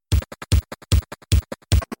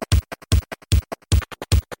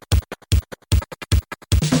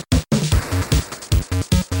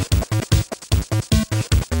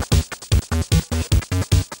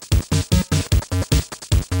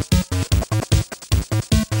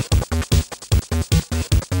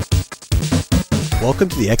welcome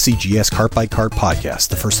to the XEGS Cart by Cart podcast,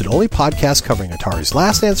 the first and only podcast covering Atari's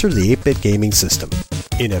last answer to the 8-bit gaming system.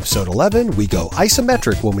 In episode 11, we go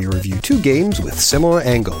isometric when we review two games with similar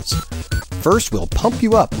angles. First, we'll pump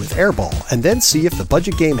you up with Airball, and then see if the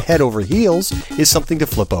budget game Head Over Heels is something to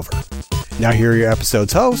flip over. Now here are your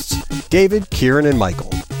episode's hosts, David, Kieran, and Michael.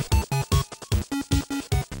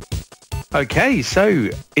 Okay, so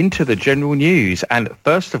into the general news. And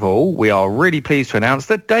first of all, we are really pleased to announce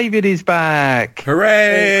that David is back.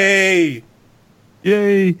 Hooray!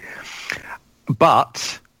 Yay!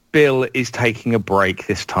 But Bill is taking a break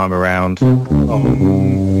this time around.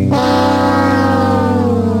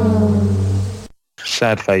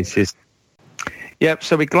 Sad faces. Yep,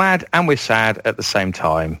 so we're glad and we're sad at the same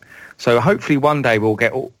time. So hopefully one day we'll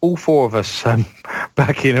get all four of us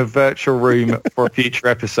back in a virtual room for a future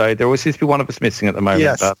episode. There always seems to be one of us missing at the moment.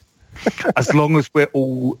 Yes. But as long as we're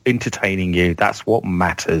all entertaining you, that's what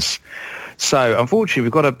matters. So unfortunately,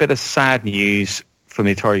 we've got a bit of sad news from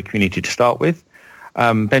the Atari community to start with.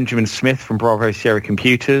 Benjamin Smith from Bravo Sierra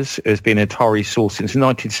Computers, who has been an Atari source since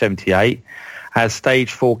 1978, has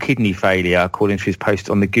stage 4 kidney failure, according to his post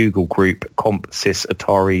on the Google group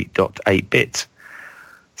compsysatari.8bit.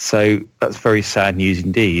 So that's very sad news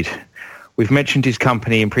indeed. We've mentioned his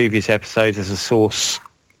company in previous episodes as a source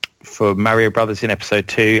for Mario Brothers in episode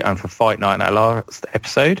 2 and for Fight Night in our last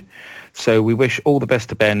episode. So we wish all the best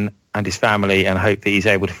to Ben and his family and hope that he's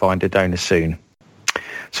able to find a donor soon.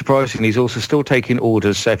 Surprisingly, he's also still taking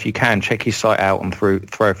orders, so if you can, check his site out and throw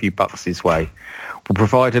a few bucks his way. We'll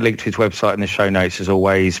provide a link to his website in the show notes as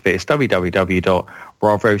always, but it's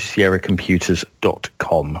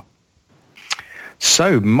www.bravosierracomputers.com.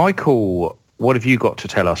 So, Michael, what have you got to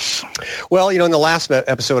tell us? Well, in the last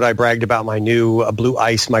episode, I bragged about my new Blue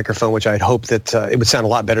Ice microphone, which I'd hoped that it would sound a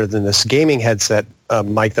lot better than this gaming headset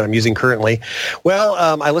mic that I'm using currently. Well,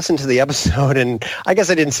 I listened to the episode, and I guess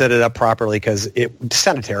I didn't set it up properly because it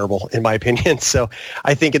sounded terrible, in my opinion. So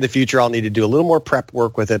I think in the future I'll need to do a little more prep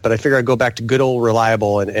work with it. But I figure I'd go back to good old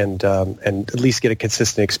reliable and at least get a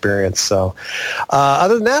consistent experience. So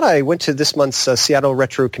other than that, I went to this month's Seattle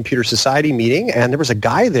Retro Computer Society meeting, and there was a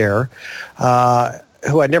guy there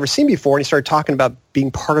who I'd never seen before, and he started talking about being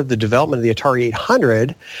part of the development of the Atari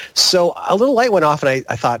 800. So a little light went off, and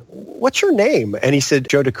I thought, what's your name? And he said,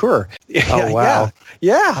 Joe DeCoeur. Oh, wow.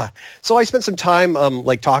 Yeah. So I spent some time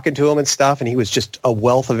talking to him and stuff, and he was just a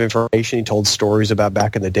wealth of information. He told stories about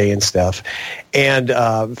back in the day and stuff, and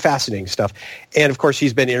fascinating stuff. And, of course,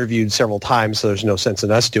 he's been interviewed several times, so there's no sense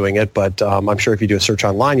in us doing it, but I'm sure if you do a search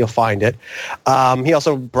online, you'll find it. He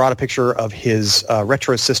also brought a picture of his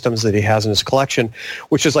retro systems that he has in his collection,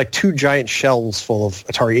 which is like two giant shelves full of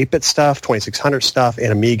Atari 8-bit stuff, 2600 stuff,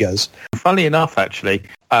 and Amigas. Funnily enough, actually,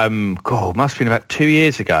 it must have been about 2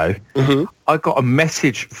 years ago, I got a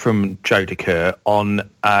message from Joe DeCoeur on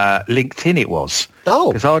LinkedIn, it was.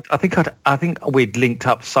 Oh. Because I think we'd linked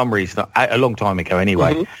up for some reason a long time ago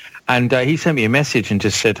anyway. And he sent me a message and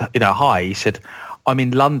just said, hi. He said, I'm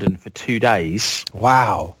in London for 2 days.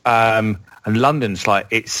 Wow. And London's like,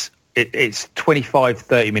 it's 25,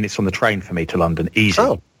 30 minutes on the train for me to London. Easy,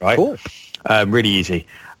 right? Cool. Really easy.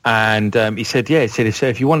 And he said,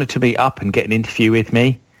 if you wanted to meet up and get an interview with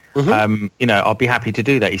me, I'll be happy to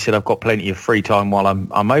do that. He said, I've got plenty of free time while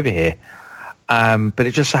I'm over here. But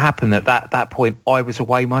it just so happened that that point I was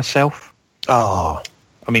away myself. Oh.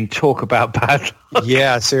 I mean, talk about bad luck.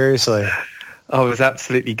 Yeah, seriously. I was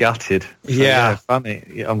absolutely gutted. So, yeah.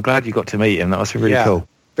 Funny. I'm glad you got to meet him. That was really cool.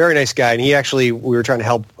 Very nice guy, and we were trying to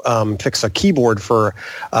help fix a keyboard for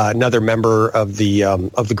another member of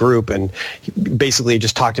the group, and he basically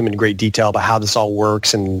just talked to him in great detail about how this all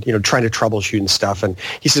works, and trying to troubleshoot and stuff. And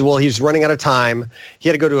he said, well, he's running out of time. He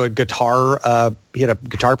had to go to a guitar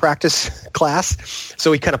practice class,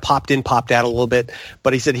 so he kind of popped in, popped out a little bit.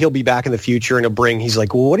 But he said he'll be back in the future, and he's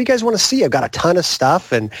like, well, what do you guys want to see? I've got a ton of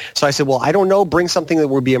stuff. And so I said, well, I don't know. Bring something that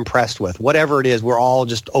we'll be impressed with. Whatever it is, we're all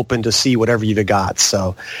just open to see whatever you've got.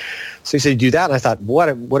 So he said, do that. And I thought, what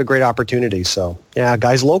a great opportunity. So, yeah,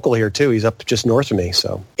 guy's local here, too. He's up just north of me.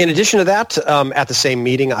 So, in addition to that, at the same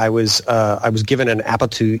meeting, I was given an Apple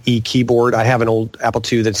IIe keyboard. I have an old Apple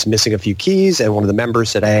II that's missing a few keys, and one of the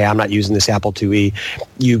members said, hey, I'm not using this Apple IIe.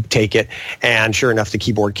 You take it. And sure enough, the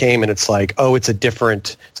keyboard came, and it's like, oh, it's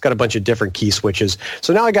got a bunch of different key switches.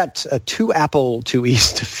 So now I got two Apple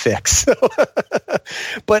IIes to fix.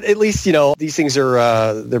 But at least, these things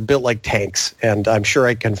are, they're built like tanks, and I'm sure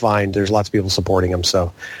I can find, there's lots of people supporting them,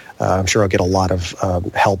 so I'm sure I'll get a lot of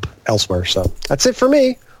help elsewhere. So that's it for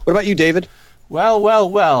me. What about you, David?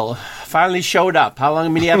 Well. Finally showed up.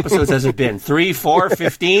 Many episodes has it been? 3, 4,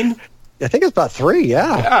 15? I think it's about 3,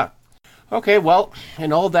 yeah. Yeah. Okay, well,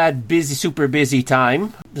 in all that busy, super busy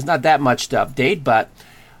time, there's not that much to update, but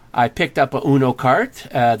I picked up a Uno cart.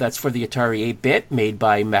 That's for the Atari 8-bit, made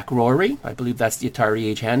by MacRory. I believe that's the Atari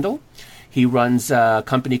Age handle. He runs a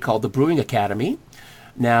company called the Brewing Academy.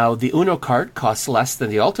 Now, the Uno cart costs less than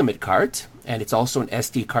the Ultimate cart, and it's also an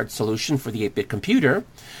SD card solution for the 8-bit computer.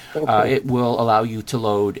 Okay. It will allow you to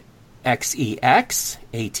load XEX,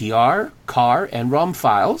 ATR, CAR, and ROM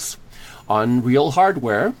files on real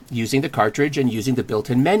hardware using the cartridge and using the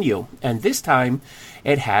built-in menu. And this time,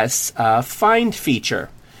 it has a find feature,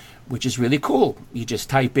 which is really cool. You just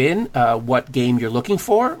type in what game you're looking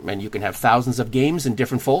for, and you can have thousands of games in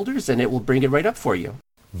different folders, and it will bring it right up for you.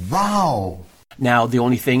 Wow! Now, the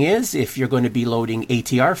only thing is, if you're going to be loading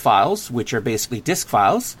ATR files, which are basically disk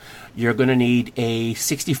files, you're going to need a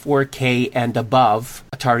 64K and above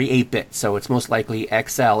Atari 8-bit. So it's most likely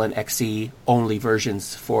XL and XE only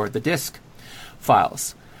versions for the disk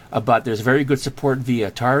files. But there's very good support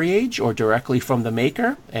via Atari Age or directly from the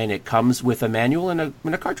maker, and it comes with a manual and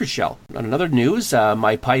a cartridge shell. On another news,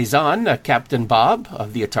 my paisan, Captain Bob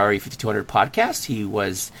of the Atari 5200 podcast, he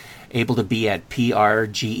was able to be at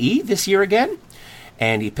PRGE this year again,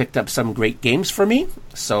 and he picked up some great games for me.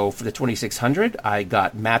 So for the 2600, I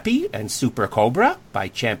got Mappy and Super Cobra by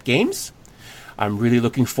Champ Games. I'm really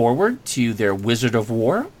looking forward to their Wizard of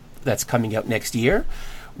War that's coming out next year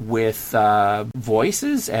with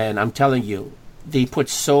voices, and I'm telling you, they put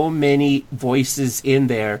so many voices in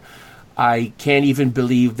there. I can't even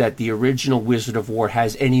believe that the original Wizard of War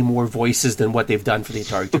has any more voices than what they've done for the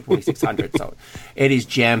Atari 2600. So it is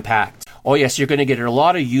jam-packed. Oh, yes, you're going to get a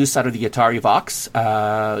lot of use out of the Atari Vox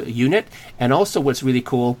unit. And also what's really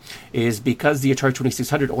cool is because the Atari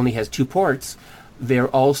 2600 only has 2 ports, they're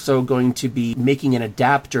also going to be making an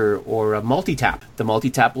adapter or a multi-tap. The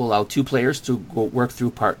multi-tap will allow 2 players to go work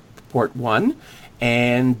through port 1,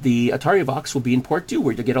 and the Atari Vox will be in port 2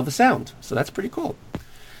 where you get all the sound. So that's pretty cool.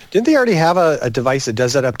 Didn't they already have a device that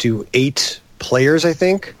does that up to 8 players, I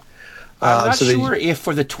think? I'm not sure if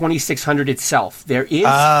for the 2600 itself. There is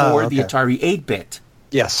for the Atari 8-bit.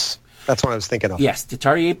 Yes, that's what I was thinking of. Yes, the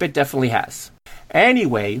Atari 8-bit definitely has.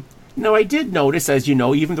 Anyway, no, I did notice, as you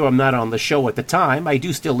know, even though I'm not on the show at the time, I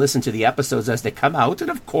do still listen to the episodes as they come out.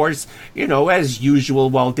 And of course, you know, as usual,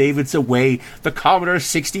 while David's away, the Commodore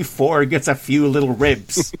 64 gets a few little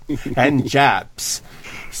ribs and jabs.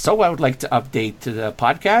 So I would like to update the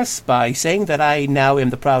podcast by saying that I now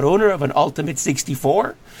am the proud owner of an Ultimate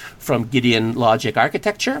 64 from Gideon Logic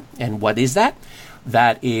Architecture. And what is that?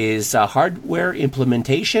 That is a hardware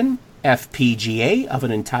implementation, FPGA, of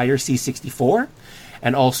an entire C64,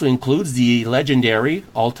 and also includes the legendary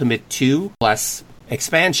Ultimate 2 Plus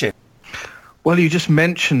expansion. Well, you just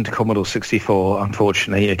mentioned Commodore 64,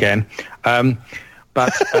 unfortunately, again.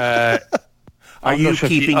 But... Are you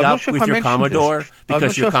keeping up with your Commodore?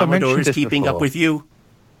 Because your Commodore is keeping up with you?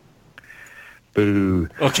 Boo.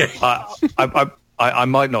 Okay. I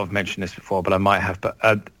might not have mentioned this before, but I might have. But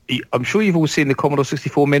I'm sure you've all seen the Commodore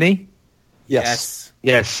 64 Mini? Yes.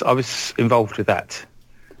 Yes, I was involved with that.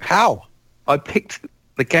 How? I picked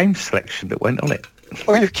the game selection that went on it.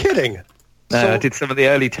 Oh, you're kidding. I did some of the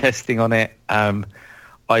early testing on it.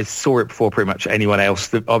 I saw it before pretty much anyone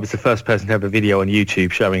else. I was the first person to have a video on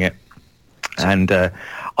YouTube showing it. And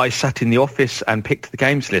I sat in the office and picked the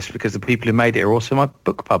games list because the people who made it are also my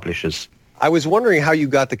book publishers. I was wondering how you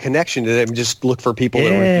got the connection to them and just look for people that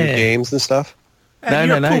review games and stuff. And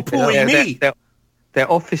you're poo-pooing me.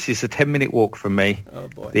 Their office is a 10-minute walk from me. Oh,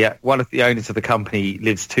 boy. One of the owners of the company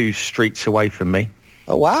lives 2 streets away from me.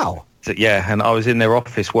 Oh, wow. So, yeah, and I was in their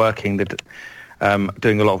office working,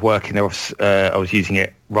 doing a lot of work in their office. I was using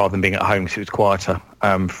it rather than being at home because it was quieter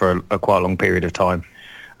for a quite long period of time.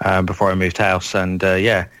 Before I moved house, and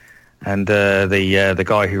the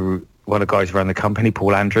guy one of the guys who ran the company,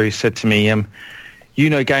 Paul Andrews, said to me, "You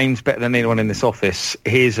know games better than anyone in this office.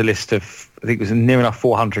 Here's a list of, I think it was near enough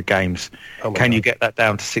 400 games. Can you get that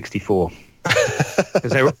down to 64?"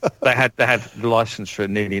 Because they had the license for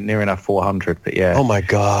near enough 400, but yeah. Oh my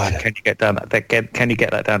God! Can you get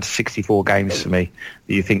that down to 64 games for me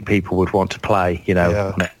that you think people would want to play? You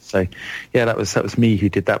know. Yeah. So yeah, that was me who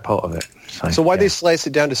did that part of it. So why they slice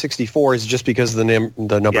it down to 64 is just because of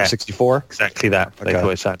the number 64? Exactly that. Okay. They thought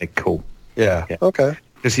it sounded cool. Yeah. Okay.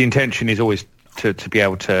 Because the intention is always to be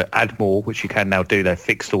able to add more, which you can now do. They've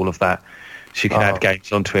fixed all of that. So you can add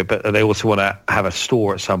games onto it, but they also want to have a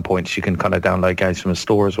store at some point, so you can kind of download games from a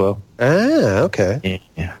store as well. Ah, okay.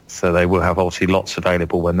 Yeah. So they will have obviously lots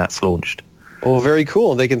available when that's launched. Well, very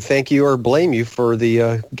cool. They can thank you or blame you for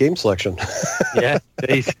the game selection. Yeah,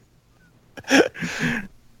 indeed.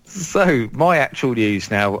 So my actual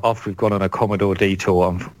news now, after we've gone on a Commodore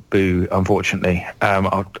detour, boo, unfortunately.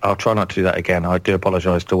 I'll try not to do that again. I do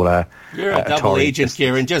apologise to all our You're a double agent,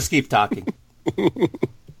 Kieran. Just keep talking.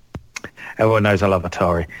 Everyone knows I love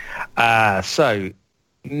Atari. So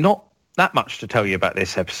not that much to tell you about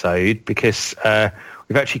this episode because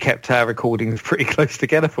we've actually kept our recordings pretty close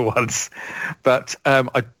together for once. But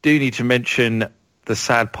I do need to mention the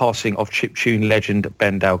sad passing of chiptune legend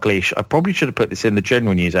Ben Dalglish. I probably should have put this in the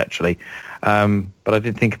general news, actually, but I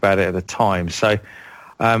didn't think about it at the time. So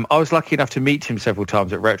I was lucky enough to meet him several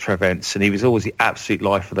times at retro events, and he was always the absolute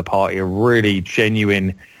life of the party, a really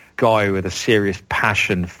genuine guy with a serious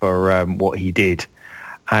passion for what he did.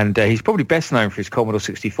 And he's probably best known for his Commodore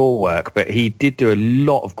 64 work, but he did do a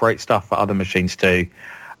lot of great stuff for other machines too,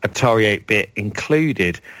 Atari 8-bit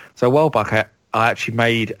included. So a while back, I actually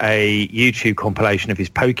made a YouTube compilation of his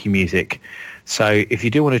Pokey music. So if you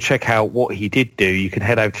do want to check out what he did do, you can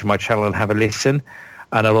head over to my channel and have a listen.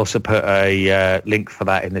 And I'll also put a link for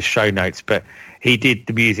that in the show notes. But he did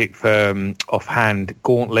the music for offhand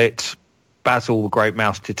Gauntlet, Basil the Great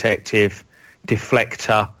Mouse Detective,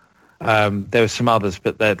 Deflector. There were some others,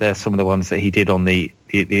 but they're some of the ones that he did on the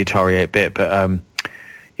Atari 8-bit. But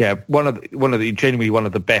yeah, one of the genuinely one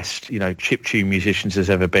of the best chiptune musicians there's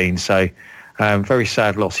ever been. So very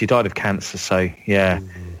sad loss. He died of cancer. So yeah,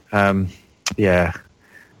 yeah.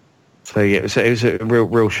 So yeah, it was a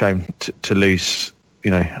real shame to lose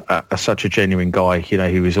such a genuine guy.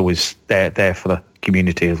 Who was always there for the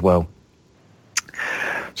community as well.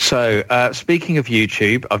 So, speaking of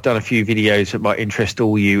YouTube, I've done a few videos that might interest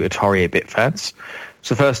all you Atari 8-bit fans.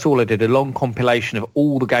 So first of all, I did a long compilation of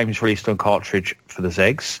all the games released on cartridge for the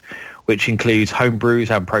Zegs, which includes homebrews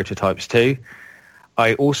and prototypes too.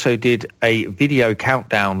 I also did a video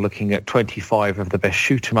countdown looking at 25 of the best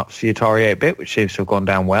shoot-'em-ups for the Atari 8-bit, which seems to have gone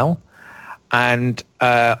down well. And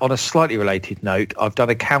on a slightly related note, I've done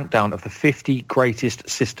a countdown of the 50 greatest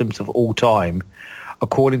systems of all time,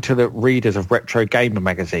 according to the readers of Retro Gamer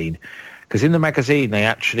magazine. Because in the magazine, they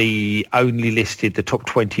actually only listed the top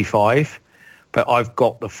 25, but I've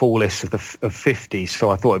got the full list of 50, so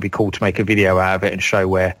I thought it'd be cool to make a video out of it and show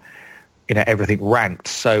where everything ranked.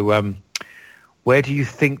 So where do you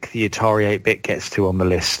think the Atari 8-bit gets to on the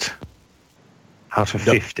list out of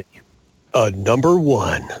 50? Number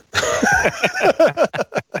one. I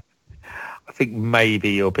think maybe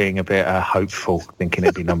you're being a bit hopeful, thinking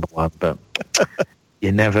it'd be number one, but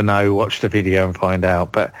you never know. Watch the video and find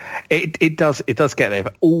out. But it does get there.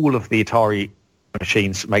 But all of the Atari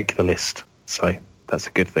machines make the list, so that's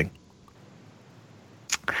a good thing.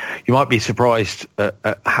 You might be surprised at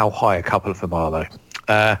how high a couple of them are, though.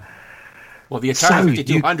 Well, the Atari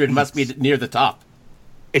 5200 must be near the top.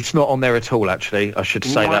 It's not on there at all, actually. I should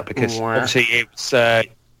say that because obviously it's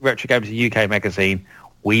Retro Games, a UK magazine.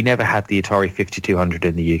 We never had the Atari 5200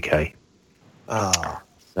 in the UK.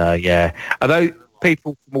 Yeah. Although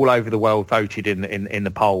people from all over the world voted in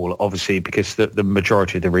the poll, obviously, because the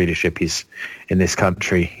majority of the readership is in this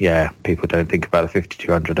country. Yeah, people don't think about the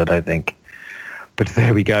 5200, I don't think. But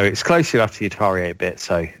there we go. It's close enough to the Atari 8-bit,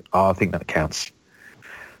 so I think that counts.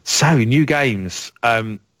 So, new games.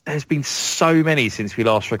 There's been so many since we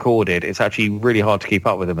last recorded. It's actually really hard to keep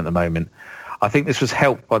up with them at the moment. I think this was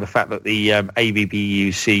helped by the fact that the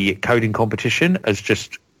ABBUC coding competition has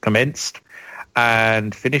just commenced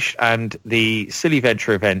and finished, and the Silly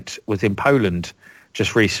Venture event was in Poland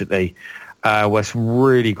just recently, where some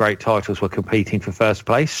really great titles were competing for first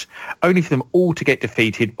place, only for them all to get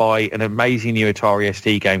defeated by an amazing new Atari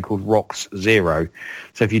ST game called Rox Zero.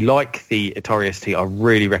 So if you like the Atari ST, I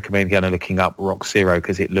really recommend going and looking up Rox Zero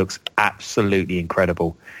because it looks absolutely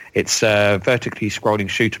incredible. It's a vertically scrolling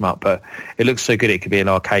shoot 'em up, but it looks so good it could be an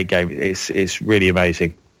arcade game. It's really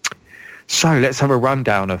amazing. So let's have a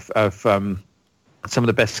rundown of some of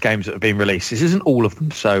the best games that have been released. This isn't all of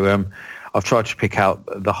them, so I've tried to pick out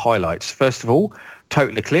the highlights. First of all,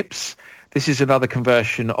 Total Eclipse. This is another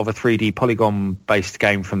conversion of a 3D polygon-based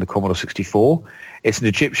game from the Commodore 64. It's an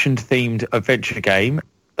Egyptian-themed adventure game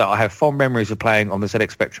that I have fond memories of playing on the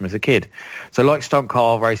ZX Spectrum as a kid. So like Stunt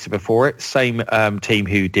Car Racer before it, same team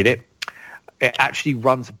who did it. It actually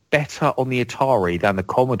runs better on the Atari than the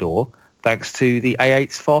Commodore thanks to the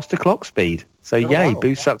A8's faster clock speed. So yay,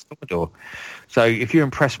 Boo sucks Commodore. So if you're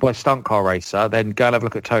impressed by Stunt Car Racer, then go and have a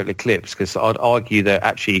look at Total Eclipse, because I'd argue that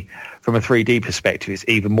actually from a 3D perspective, it's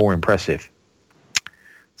even more impressive.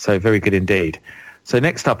 So very good indeed. So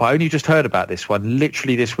next up, I only just heard about this one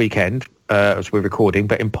literally this weekend as we're recording,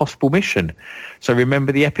 but Impossible Mission. So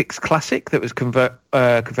remember the Epix Classic that was converted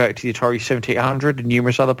to the Atari 7800 and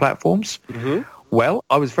numerous other platforms? Mm-hmm. Well,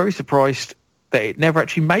 I was very surprised that it never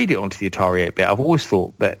actually made it onto the Atari 8-bit. I've always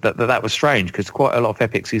thought that was strange because quite a lot of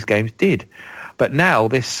Epyx's games did. But now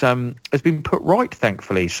this has been put right,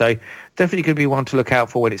 thankfully. So definitely going to be one to look out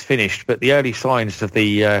for when it's finished. But the early signs of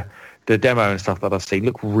the demo and stuff that I've seen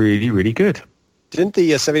look really, really good. Didn't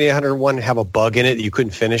the 7800 one have a bug in it? You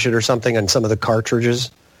couldn't finish it or something on some of the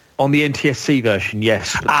cartridges? On the NTSC version,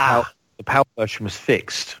 yes. The PAL version was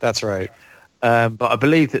fixed. That's right. But I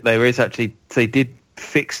believe that there is actually, they did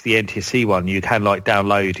fix the NTSC one. You can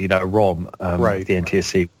download, a ROM right. The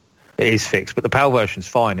NTSC. It is fixed, but the PAL version's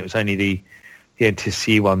fine. It was only the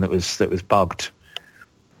NTSC one that was bugged.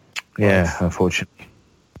 Yeah, unfortunately.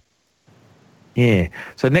 Yeah.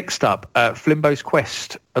 So next up, Flimbo's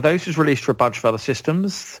Quest. Those was released for a bunch of other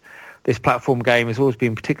systems. This platform game has always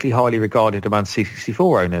been particularly highly regarded among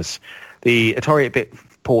C64 owners. The Atari 8-bit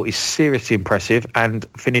port is seriously impressive and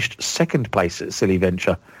finished second place at Silly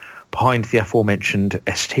Venture, behind the aforementioned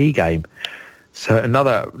ST game. So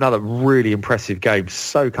another really impressive game,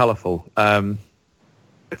 so colourful.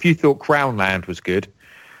 If you thought Crownland was good,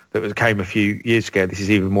 that came a few years ago, this is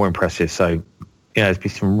even more impressive. So, there's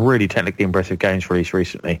been some really technically impressive games released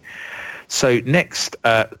recently. So next,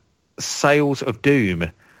 Sales of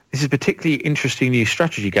Doom. This is a particularly interesting new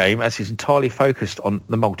strategy game as it's entirely focused on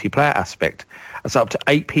the multiplayer aspect, as up to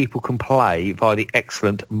 8 people can play via the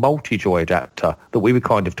excellent Multijoy adapter that we were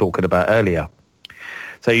kind of talking about earlier.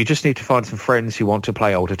 So you just need to find some friends who want to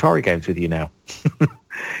play old Atari games with you now.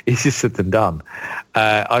 Easier said than done.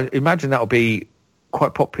 I imagine that'll be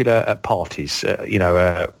quite popular at parties,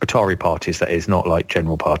 Atari parties, that is, not like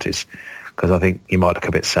general parties, because I think you might look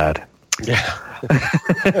a bit sad. Yeah.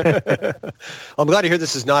 I'm glad to hear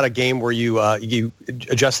this is not a game where you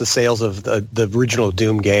adjust the sales of the original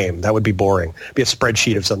Doom game. That would be boring. It'd be a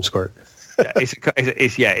spreadsheet of some sort. It's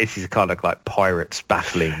kind of like pirates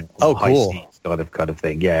battling. Oh, cool. Kind of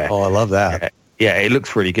thing. Yeah. Oh, I love that. Yeah, it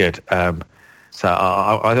looks really good. So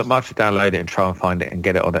I might have to download it and try and find it and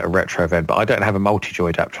get it on at a retro event. But I don't have a Multijoy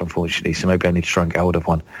adapter, unfortunately, so maybe I need to try and get hold of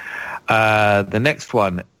one. The next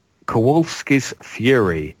one, Kowalski's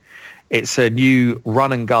Fury. It's a new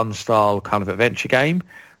run-and-gun style kind of adventure game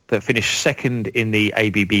that finished second in the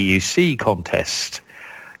ABBUC contest.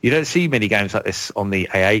 You don't see many games like this on the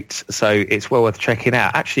A8, so it's well worth checking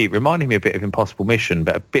out. Actually, it reminded me a bit of Impossible Mission,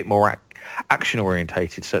 but a bit more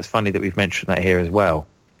action-orientated, so it's funny that we've mentioned that here as well.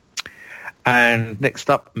 And next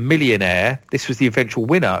up, Millionaire. This was the eventual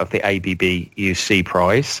winner of the ABBUC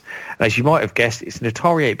prize. And as you might have guessed, it's an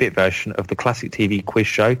Atari 8-bit version of the classic TV quiz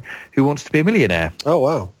show, Who Wants to Be a Millionaire? Oh,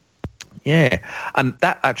 wow. Yeah, and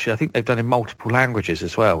that actually I think they've done in multiple languages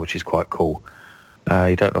as well, which is quite cool.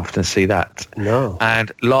 You don't often see that. No.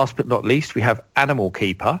 And last but not least, we have Animal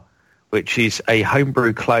Keeper, which is a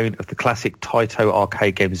homebrew clone of the classic Taito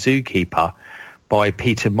arcade game Zookeeper by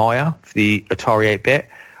Peter Meyer for the Atari 8-bit.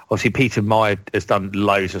 Obviously, Peter Meyer has done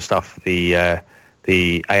loads of stuff for the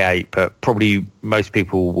A8, but probably most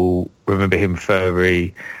people will remember him for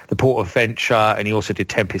the Port of Venture, and he also did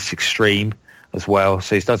Tempest Extreme as well.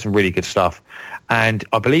 So he's done some really good stuff. And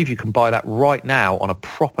I believe you can buy that right now on a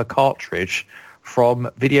proper cartridge from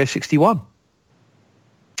Video 61.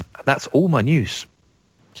 And that's all my news.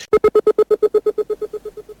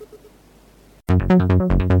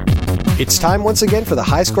 It's time once again for the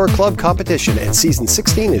High Score Club competition, and Season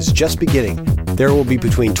 16 is just beginning. There will be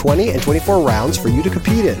between 20 and 24 rounds for you to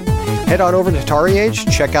compete in. Head on over to Atari Age,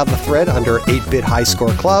 check out the thread under 8-Bit High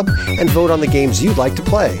Score Club, and vote on the games you'd like to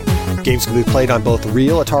play. Games can be played on both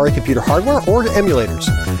real Atari computer hardware or emulators.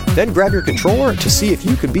 Then grab your controller to see if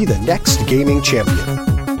you could be the next gaming champion.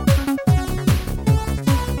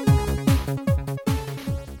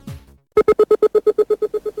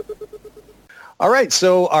 All right,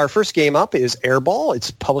 so our first game up is Airball. It's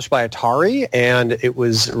published by Atari, and it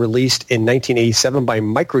was released in 1987 by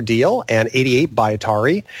Microdeal and 88 by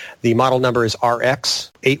Atari. The model number is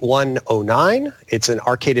RX8109. It's an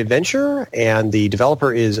arcade adventure, and the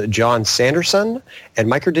developer is John Sanderson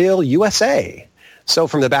and Microdeal USA. So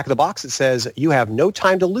from the back of the box, it says, you have no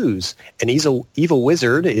time to lose. An evil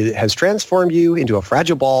wizard has transformed you into a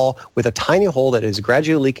fragile ball with a tiny hole that is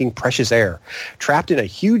gradually leaking precious air. Trapped in a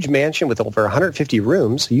huge mansion with over 150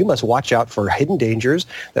 rooms, you must watch out for hidden dangers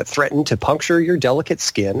that threaten to puncture your delicate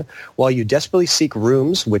skin while you desperately seek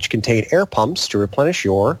rooms which contain air pumps to replenish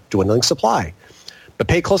your dwindling supply. But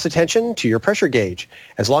pay close attention to your pressure gauge.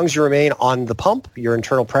 As long as you remain on the pump, your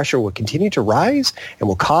internal pressure will continue to rise and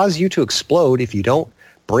will cause you to explode if you don't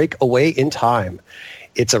break away in time.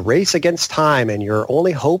 It's a race against time, and your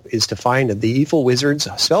only hope is to find the evil wizard's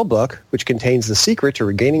spellbook, which contains the secret to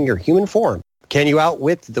regaining your human form. Can you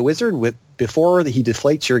outwit the wizard before he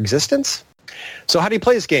deflates your existence? So how do you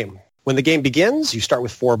play this game? When the game begins, you start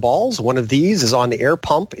with 4 balls. One of these is on the air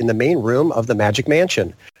pump in the main room of the Magic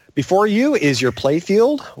Mansion. Before you is your play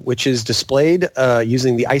field, which is displayed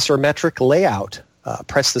using the isometric layout.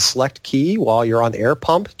 Press the select key while you're on the air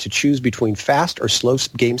pump to choose between fast or slow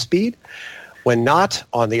game speed. When not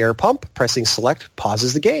on the air pump, pressing select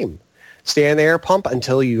pauses the game. Stay on the air pump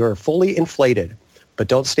until you are fully inflated, but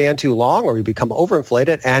don't stand too long or you become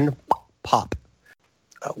overinflated and pop.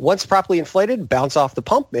 Once properly inflated, bounce off the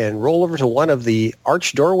pump and roll over to one of the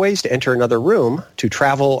arched doorways to enter another room. To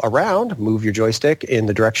travel around, move your joystick in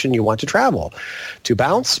the direction you want to travel. To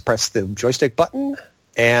bounce, press the joystick button,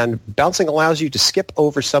 and bouncing allows you to skip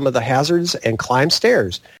over some of the hazards and climb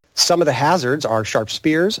stairs. Some of the hazards are sharp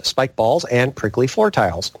spears, spike balls, and prickly floor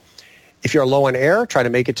tiles. If you're low on air, try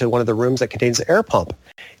to make it to one of the rooms that contains the air pump.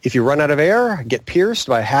 If you run out of air, get pierced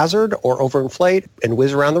by a hazard or overinflate and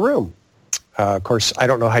whiz around the room. Of course, I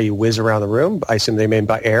don't know how you whiz around the room. I assume they mean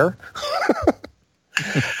by air.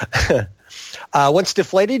 Once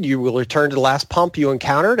deflated, you will return to the last pump you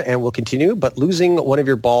encountered and will continue, but losing one of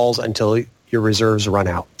your balls until your reserves run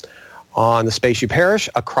out. On the space you perish,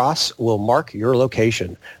 a cross will mark your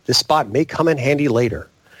location. This spot may come in handy later.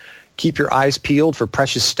 Keep your eyes peeled for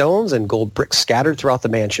precious stones and gold bricks scattered throughout the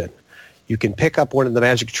mansion. You can pick up one of the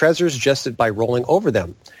magic treasures just by rolling over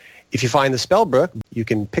them. If you find the spell book, you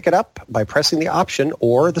can pick it up by pressing the option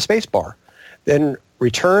or the space bar. Then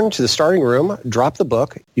return to the starting room, drop the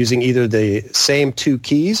book using either the same 2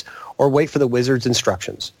 keys or wait for the wizard's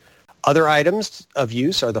instructions. Other items of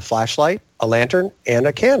use are the flashlight, a lantern, and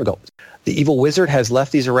a candle. The evil wizard has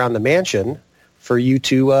left these around the mansion for you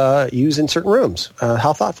to use in certain rooms.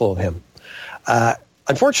 How thoughtful of him.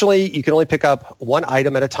 Unfortunately, you can only pick up 1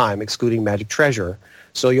 item at a time, excluding magic treasure,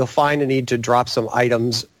 so you'll find a need to drop some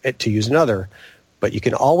items to use another, but you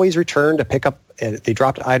can always return to pick up the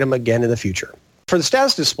dropped item again in the future. For the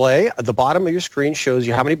status display, at the bottom of your screen shows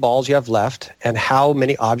you how many balls you have left and how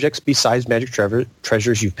many objects besides magic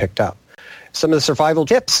treasures you've picked up. Some of the survival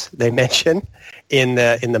tips they mention in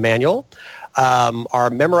the manual are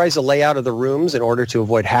memorize the layout of the rooms in order to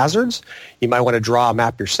avoid hazards. You might want to draw a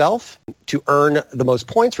map yourself. To earn the most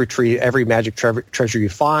points, retrieve every magic treasure you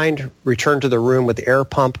find. Return to the room with the air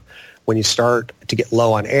pump when you start to get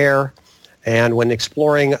low on air. And when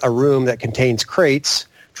exploring a room that contains crates,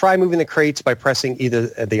 try moving the crates by pressing either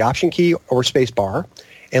the option key or space bar.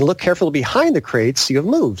 And look carefully behind the crates you have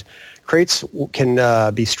moved. Crates can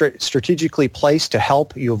be strategically placed to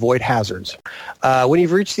help you avoid hazards. When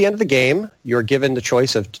you've reached the end of the game, you're given the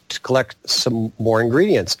choice to collect some more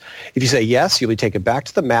ingredients. If you say yes, you'll be taken back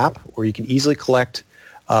to the map where you can easily collect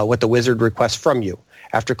what the wizard requests from you.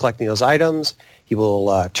 After collecting those items, he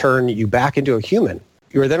will turn you back into a human.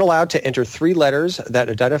 You are then allowed to enter 3 letters that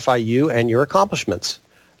identify you and your accomplishments.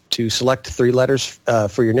 To select 3 letters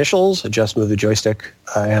for your initials, just move the joystick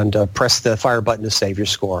and press the fire button to save your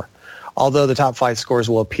score. Although the top 5 scores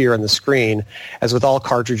will appear on the screen, as with all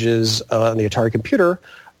cartridges on the Atari computer,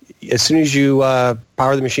 as soon as you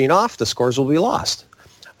power the machine off, the scores will be lost.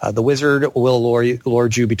 The wizard will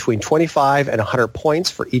award you between 25 and 100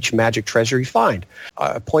 points for each magic treasure you find.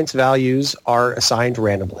 Points values are assigned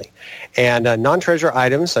randomly. And non-treasure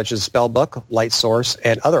items such as spellbook, light source,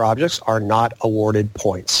 and other objects are not awarded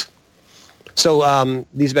points. So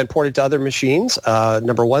these have been ported to other machines.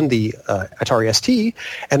 Number 1, the Atari ST,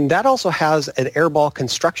 and that also has an airball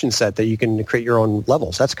construction set that you can create your own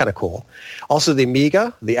levels. That's kind of cool. Also the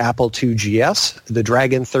Amiga, the Apple II GS, the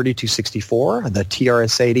Dragon 3264, the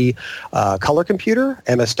TRS-80 color computer,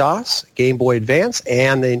 MS-DOS, Game Boy Advance,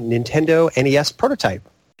 and the Nintendo NES prototype.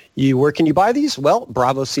 Where can you buy these? Well,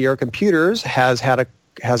 Bravo Sierra Computers has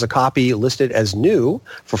a copy listed as new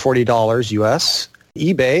for $40 US.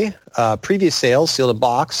 eBay, previous sales, sealed in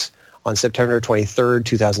box on September 23rd,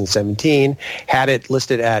 2017, had it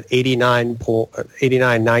listed at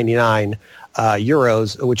 $89.99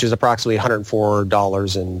 euros, which is approximately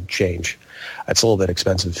 $104 and change. That's a little bit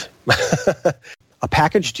expensive. A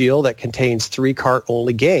package deal that contains 3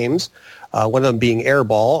 cart-only games, one of them being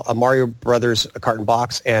Airball, a Mario Brothers carton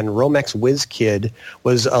box, and Romex Whiz Kid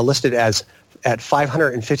was listed at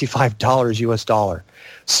 $555 US dollar.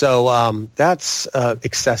 So that's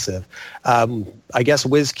excessive. I guess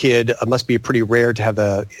Whiz Kid must be pretty rare to have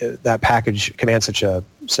that package command such a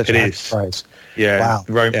high price. Yeah, wow.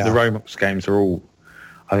 The Romex games are all,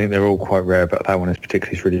 I think they're all quite rare, but that one is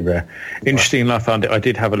particularly really rare. Interesting enough, I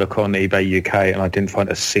did have a look on eBay UK and I didn't find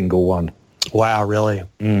a single one. Wow, really?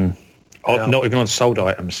 Not even on sold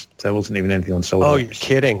items. There wasn't even anything on sold items. Oh, you're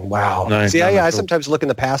kidding. Wow. No, See, I sometimes look in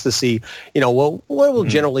the past to see, what will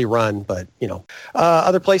generally run. But,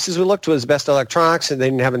 other places we looked was Best Electronics, and they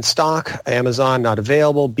didn't have in stock. Amazon, not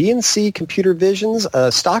available. B&C Computer Visions,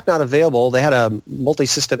 stock not available. They had a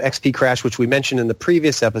multi-system XP crash, which we mentioned in the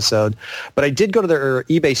previous episode. But I did go to their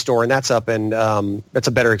eBay store, and that's up, and that's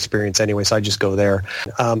a better experience anyway, so I just go there.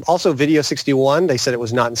 Also, Video 61, they said it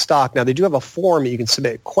was not in stock. Now, they do have a form that you can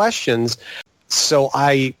submit questions. So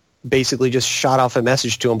I basically just shot off a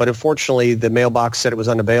message to them, but unfortunately the mailbox said it was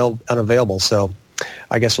unavailable. So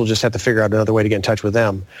I guess we'll just have to figure out another way to get in touch with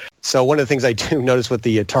them. So one of the things I do notice with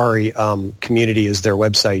the Atari community is their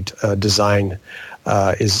website design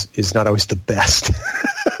is not always the best.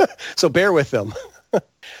 So bear with them.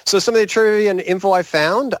 So some of the trivia and info I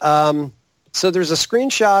found. So there's a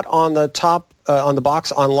screenshot on the top on the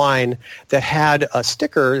box online that had a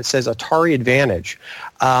sticker that says Atari Advantage.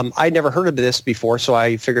 I'd never heard of this before, so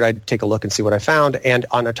I figured I'd take a look and see what I found. And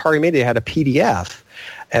on Atari Media, they had a PDF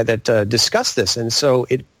that discussed this. And so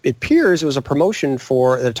it appears it was a promotion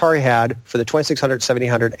that Atari had for the 2600,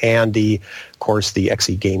 7800, and of course, the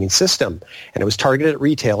XE gaming system. And it was targeted at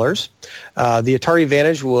retailers. The Atari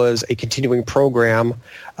Advantage was a continuing program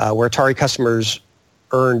where Atari customers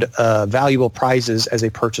earned valuable prizes as they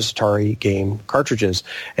purchased Atari game cartridges.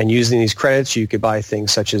 And using these credits, you could buy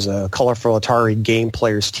things such as a colorful Atari Game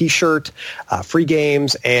Players T-shirt, free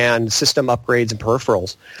games, and system upgrades and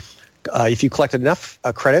peripherals. If you collected enough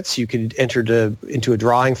credits, you could enter into a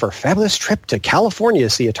drawing for a fabulous trip to California to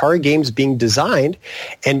see Atari games being designed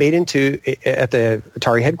and made at the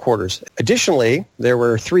Atari headquarters. Additionally, there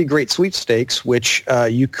were 3 great sweepstakes, which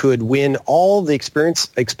you could win all the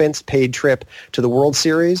expense-paid trip to the World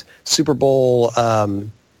Series, Super Bowl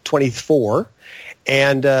 24,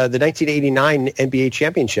 and the 1989 NBA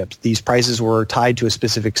Championship. These prizes were tied to a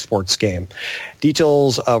specific sports game.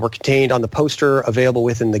 Details were contained on the poster available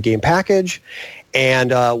within the game package.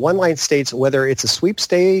 And one line states, whether it's a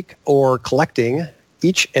sweepstake or collecting,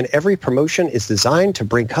 each and every promotion is designed to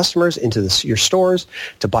bring customers into your stores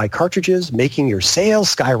to buy cartridges, making your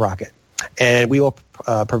sales skyrocket. And we will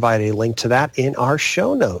provide a link to that in our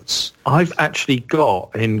show notes. I've actually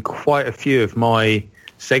got in quite a few of my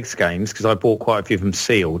Segs games, because I bought quite a few of them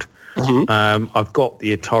sealed. Mm-hmm. I've got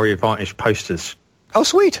the Atari Advantage posters. Oh,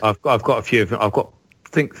 sweet! I've got a few of them. I've got, I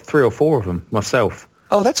think, 3 or 4 of them myself.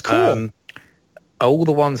 Oh, that's cool. All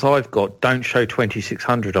the ones I've got don't show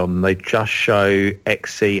 2600 on them. They just show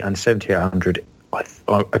XC and 7800,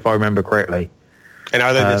 if I remember correctly. And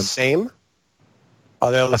are they the same?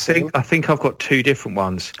 Are they all the same? I think I've got 2 different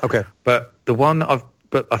ones. Okay. But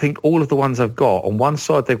I think all of the ones I've got, on one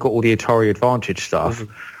side they've got all the Atari Advantage stuff,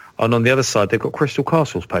 mm-hmm. and on the other side they've got Crystal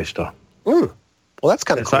Castle's poster. Well, that's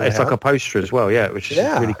kind of cool. It's like a poster as well, which is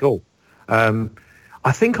really cool.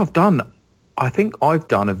 I think I've done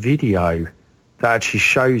a video that actually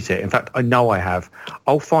shows it. In fact, I know I have.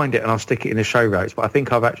 I'll find it and I'll stick it in the show notes. But I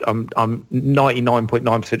think I'm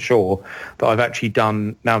 99.9% sure that I've actually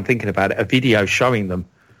done. Now I'm thinking about it, a video showing them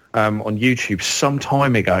on YouTube some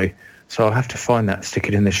time ago. So I'll have to find that, stick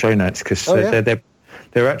it in the show notes, because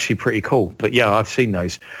they're actually pretty cool. But yeah, I've seen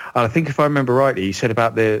those. And I think if I remember rightly, you said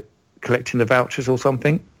about collecting the vouchers or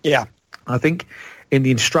something. Yeah. I think in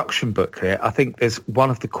the instruction booklet, I think there's one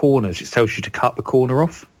of the corners. It tells you to cut the corner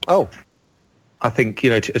off. Oh. I think,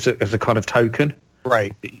 as a kind of token.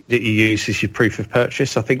 Right. That you use as your proof of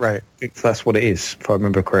purchase. I think that's what it is, if I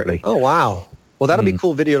remember correctly. Oh, wow. Well, that'll be a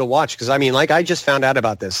cool video to watch, because, I just found out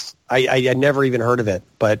about this. I had never even heard of it.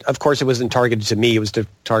 But, of course, it wasn't targeted to me. It was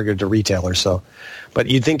targeted to retailers. So, but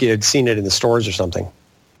you'd think you had seen it in the stores or something.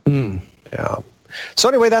 Yeah. So,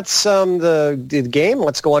 anyway, that's the game.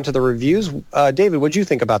 Let's go on to the reviews. David, what did you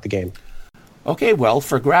think about the game? Okay, well,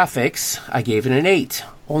 for graphics, I gave it an 8.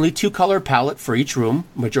 Only 2-color palette for each room.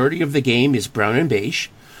 Majority of the game is brown and beige,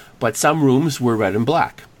 but some rooms were red and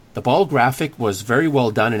black. The ball graphic was very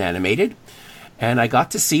well done and animated, and I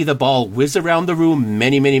got to see the ball whiz around the room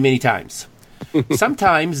many, many, many times.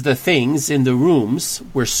 Sometimes the things in the rooms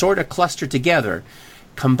were sort of clustered together.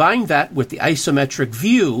 Combine that with the isometric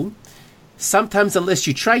view, sometimes unless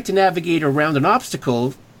you tried to navigate around an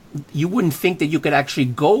obstacle, you wouldn't think that you could actually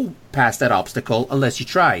go past that obstacle unless you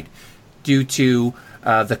tried, due to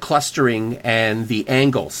the clustering and the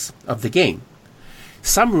angles of the game.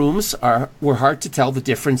 Some rooms were hard to tell the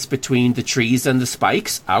difference between the trees and the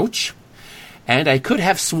spikes. Ouch. And I could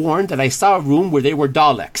have sworn that I saw a room where they were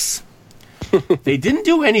Daleks. They didn't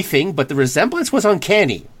do anything, but the resemblance was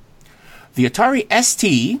uncanny. The Atari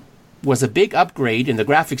ST was a big upgrade in the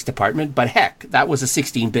graphics department, but heck, that was a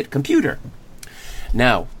 16-bit computer.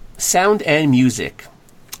 Now, sound and music.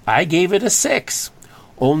 I gave it a 6.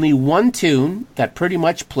 Only one tune that pretty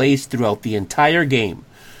much plays throughout the entire game.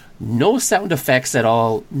 No sound effects at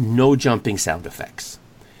all, no jumping sound effects.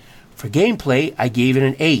 For gameplay, I gave it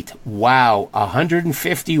an 8. Wow,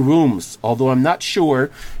 150 rooms, although I'm not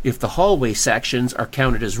sure if the hallway sections are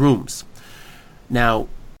counted as rooms. Now,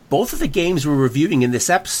 both of the games we're reviewing in this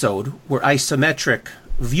episode were isometric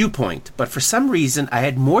viewpoint, but for some reason I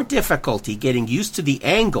had more difficulty getting used to the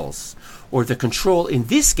angles or the control in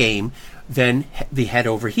this game than the Head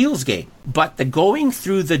Over Heels game. But the going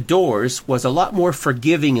through the doors was a lot more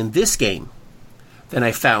forgiving in this game than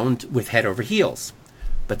I found with Head Over Heels.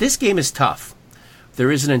 But this game is tough.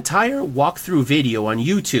 There is an entire walkthrough video on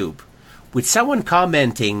YouTube with someone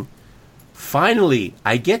commenting, "Finally,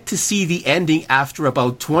 I get to see the ending after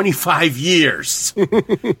about 25 years.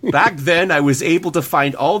 Back then, I was able to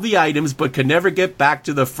find all the items but could never get back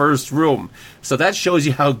to the first room." So that shows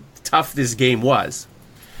you how tough this game was.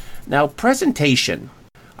 Now, presentation.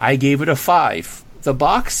 I gave it a 5. The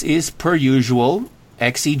box is, per usual,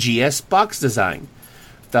 XEGS box design.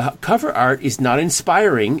 The cover art is not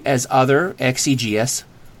inspiring as other XEGS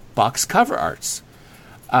box cover arts.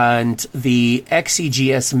 And the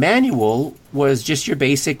XEGS manual was just your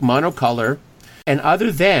basic monocolor. And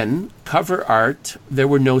other than cover art, there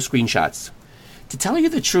were no screenshots. To tell you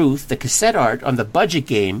the truth, the cassette art on the budget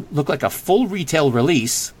game looked like a full retail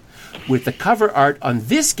release, with the cover art on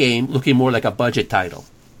this game looking more like a budget title.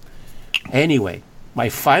 Anyway, my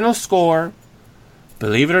final score,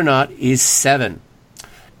 believe it or not, is 7.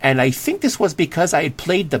 And I think this was because I had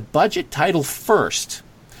played the budget title first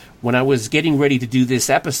when I was getting ready to do this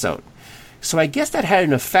episode. So I guess that had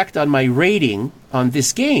an effect on my rating on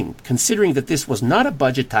this game, considering that this was not a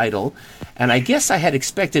budget title, and I guess I had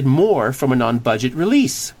expected more from a non-budget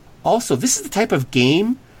release. Also, this is the type of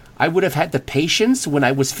game I would have had the patience when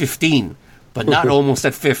I was 15, but not almost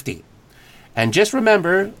at 50. And just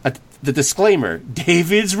remember the disclaimer,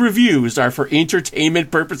 David's reviews are for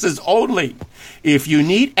entertainment purposes only. If you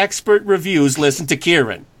need expert reviews, listen to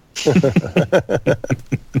Kieran.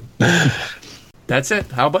 That's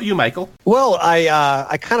it. How about you, Michael? Well,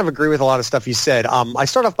 I kind of agree with a lot of stuff you said. I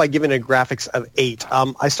start off by giving it a graphics of 8.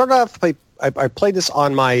 I started off by I played this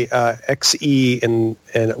on my XE and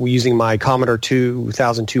using my Commodore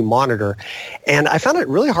 2002 monitor, and I found it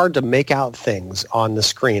really hard to make out things on the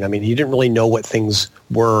screen. I mean, you didn't really know what things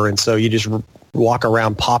were, and so you just walk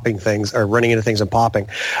around popping things or running into things and popping.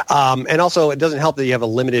 And also, it doesn't help that you have a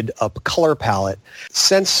limited color palette.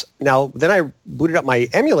 Then I booted up my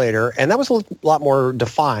emulator, and that was a lot more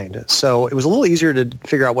defined. So it was a little easier to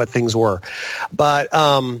figure out what things were. But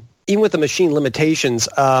even with the machine limitations,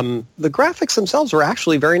 the graphics themselves were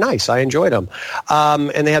actually very nice. I enjoyed them.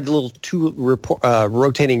 And they had the little two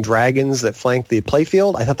rotating dragons that flanked the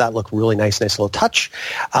playfield. I thought that looked really nice little touch.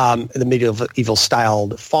 The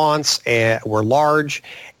medieval-styled fonts were large,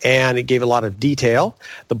 and it gave a lot of detail.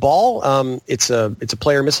 The ball, it's a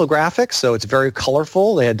player missile graphic, so it's very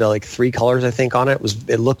colorful. They had like 3 colors, I think, on it.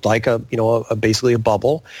 It looked like basically a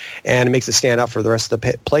bubble, and it makes it stand out for the rest of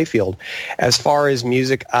the playfield. As far as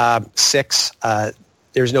music, 6.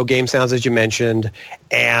 There's no game sounds, as you mentioned,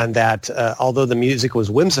 and that although the music was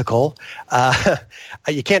whimsical,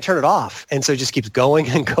 you can't turn it off, and so it just keeps going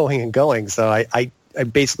and going and going. So I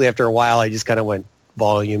basically, after a while, I just kind of went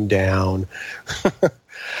volume down. For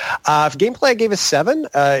gameplay, I gave a 7.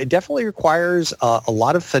 It definitely requires a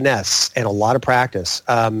lot of finesse and a lot of practice.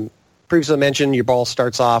 Previously mentioned, your ball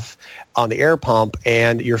starts off on the air pump,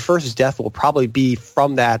 and your first death will probably be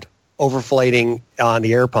from that overflating on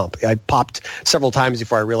the air pump. I popped several times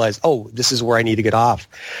before I realized, this is where I need to get off.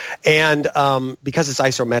 And because it's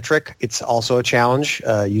isometric, it's also a challenge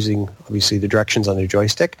using, obviously, the directions on the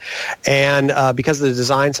joystick. And because of the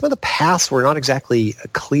design, some of the paths were not exactly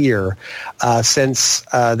clear since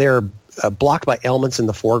they're blocked by elements in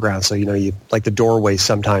the foreground. So, you like the doorways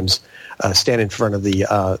sometimes stand in front of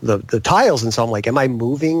the tiles, and so I'm like, am I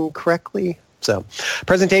moving correctly? So,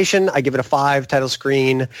 presentation, I give it a 5. Title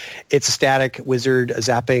screen, it's a static wizard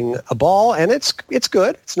zapping a ball, and it's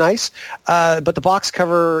good. It's nice. But the box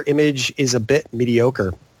cover image is a bit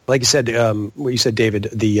mediocre. Like you said, what you said, David,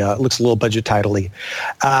 the looks a little budget title-y.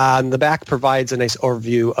 The back provides a nice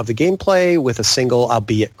overview of the gameplay with a single,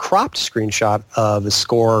 albeit cropped, screenshot of the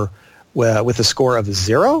score with a score of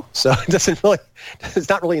 0. So it's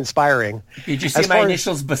not really inspiring. Did you see my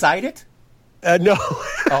initials beside it? No.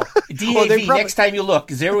 DAV. Next time you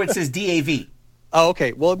look, 0, it says DAV. Oh,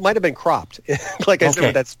 okay. Well, it might have been cropped, like I said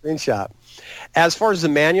with that screenshot. As far as the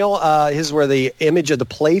manual, here's where the image of the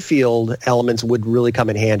playfield elements would really come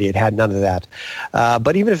in handy. It had none of that.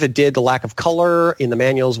 But even if it did, the lack of color in the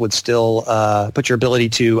manuals would still put your ability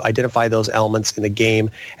to identify those elements in the game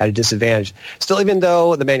at a disadvantage. Still, even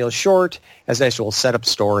though the manual is short, it has an actual setup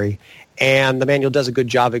story, and the manual does a good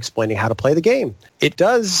job of explaining how to play the game. It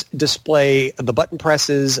does display the button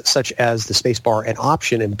presses such as the spacebar and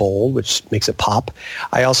option in bold, which makes it pop.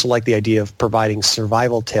 I also like the idea of providing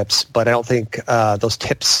survival tips, but I don't think those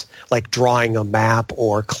tips like drawing a map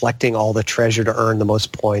or collecting all the treasure to earn the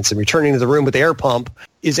most points and returning to the room with the air pump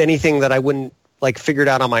is anything that I wouldn't like figured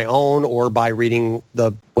out on my own or by reading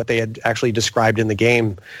what they had actually described in the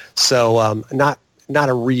game. So not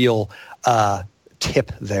a real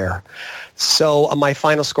tip there. So my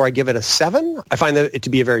final score, I give it a 7. I find it to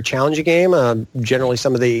be a very challenging game. Generally,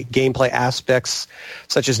 some of the gameplay aspects,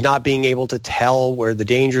 such as not being able to tell where the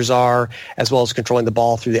dangers are, as well as controlling the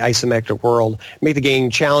ball through the isometric world, make the game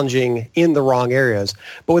challenging in the wrong areas.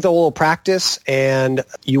 But with a little practice, and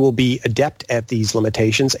you will be adept at these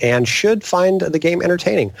limitations and should find the game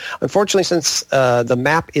entertaining. Unfortunately, since the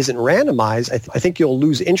map isn't randomized, I think you'll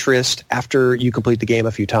lose interest after you complete the game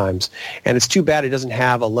a few times. And it's too bad it doesn't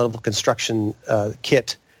have a level construction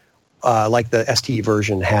kit like the ST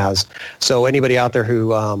version has. So anybody out there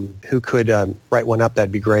who could write one up,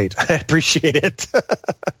 that'd be great. I appreciate it.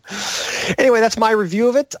 Anyway, that's my review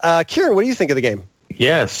of it. Kieran, what do you think of the game?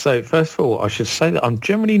 Yeah, so first of all, I should say that I'm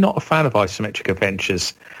generally not a fan of isometric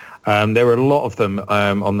adventures. There are a lot of them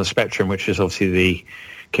on the Spectrum, which is obviously the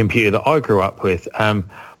computer that I grew up with.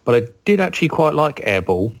 But I did actually quite like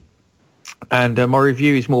Airball. And my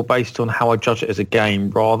review is more based on how I judge it as a game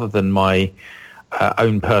rather than my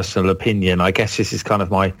own personal opinion. I guess this is kind of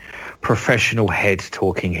my professional head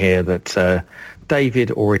talking here that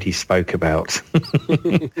David already spoke about.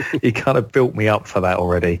 He kind of built me up for that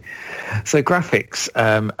already. So graphics,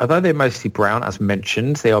 although they're mostly brown, as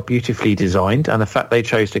mentioned, they are beautifully designed. And the fact they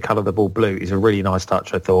chose to colour the ball blue is a really nice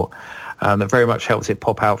touch, I thought. That very much helps it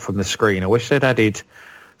pop out from the screen. I wish they'd added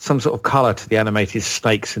some sort of colour to the animated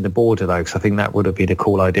snakes in the border, though, because I think that would have been a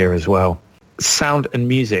cool idea as well. Sound and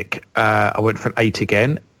music, I went for an 8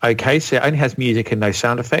 again. Okay, so it only has music and no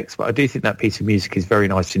sound effects, but I do think that piece of music is very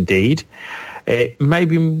nice indeed. It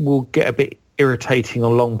maybe will get a bit irritating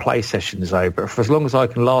on long play sessions, though, but for as long as I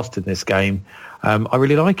can last in this game, I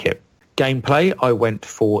really like it. Gameplay, I went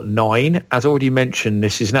for 9. As already mentioned,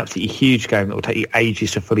 this is an absolutely huge game that will take you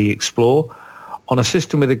ages to fully explore. On a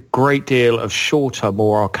system with a great deal of shorter,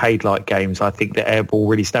 more arcade-like games, I think that Airball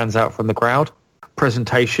really stands out from the crowd.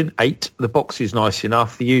 Presentation, 8. The box is nice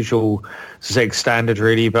enough, the usual Zeg standard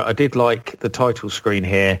really, but I did like the title screen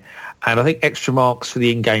here. And I think extra marks for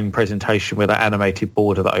the in-game presentation with that animated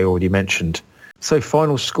border that I already mentioned. So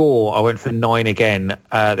final score, I went for 9 again.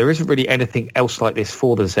 There isn't really anything else like this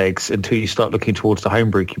for the Zegs until you start looking towards the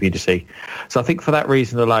homebrew community. So I think for that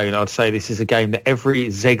reason alone, I'd say this is a game that every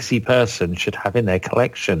Zegsy person should have in their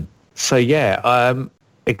collection. So yeah,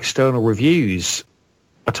 external reviews.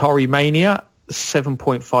 Atari Mania,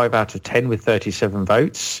 7.5 out of 10 with 37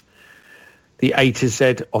 votes. The A to Z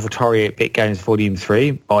of Atari 8-Bit Games Volume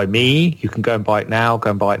 3 by me. You can go and buy it now, go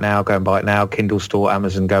and buy it now, go and buy it now. Kindle Store,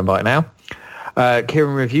 Amazon, go and buy it now.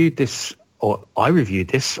 Kieran reviewed this, or I reviewed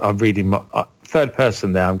this. I'm reading my third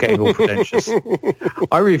person there. I'm getting all pretentious.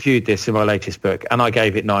 I reviewed this in my latest book, and I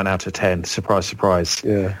gave it 9 out of 10. Surprise, surprise.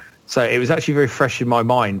 Yeah. So it was actually very fresh in my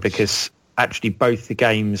mind because actually both the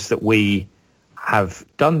games that we have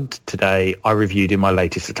done today, I reviewed in my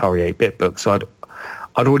latest Atari 8-Bit book. So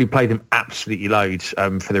I'd already played them absolutely loads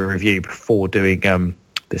for the review before doing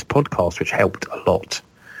this podcast, which helped a lot.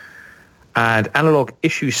 And Analog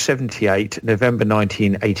issue 78, November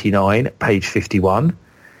 1989, page 51.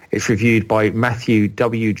 It's reviewed by Matthew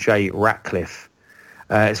W.J. Ratcliffe.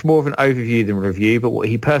 It's more of an overview than review, but what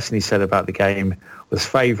he personally said about the game was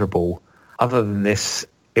favourable. Other than this,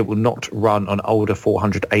 it will not run on older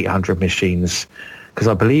 400, 800 machines because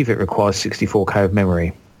I believe it requires 64K of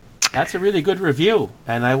memory. That's a really good review,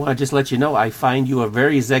 and I want to just let you know I find you a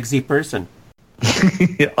very Zegsy person.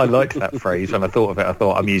 I like that phrase. When I thought of it, I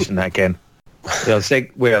thought I'm using that again. We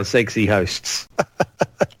are Zegsy hosts.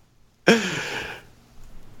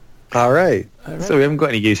 All right. So we haven't got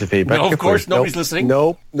any user feedback. No, of course, nobody's listening.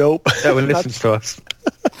 Nope. No one listens to us.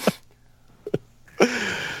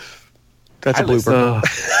 That's a blooper.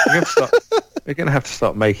 We're going to have to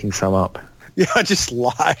start making some up. Yeah, just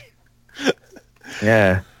lie.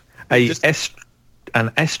 Yeah. And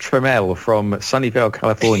Estremel from Sunnyvale,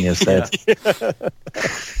 California said.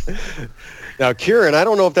 Now, Kieran, I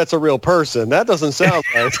don't know if that's a real person. That doesn't sound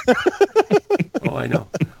right. Oh, I know.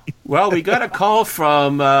 Well, we got a call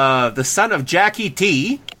from the son of Jackie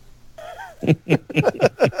T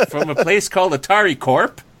from a place called Atari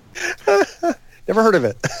Corp. Never heard of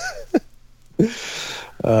it.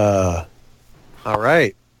 All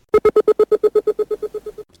right.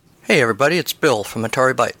 Hey everybody, it's Bill from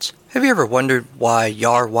Atari Bytes. Have you ever wondered why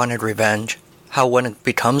Yar wanted revenge? How when it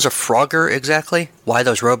becomes a Frogger exactly? Why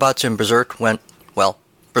those robots in Berserk went, well,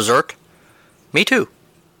 berserk? Me too.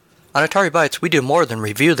 On Atari Bytes, we do more than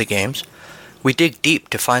review the games. We dig deep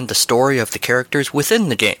to find the story of the characters within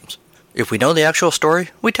the games. If we know the actual story,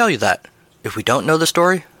 we tell you that. If we don't know the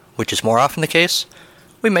story, which is more often the case,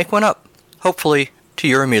 we make one up, hopefully to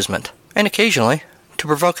your amusement, and occasionally to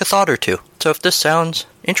provoke a thought or two. So if this sounds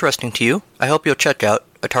interesting to you, I hope you'll check out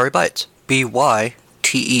Atari Bytes,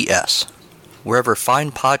 BYTES, wherever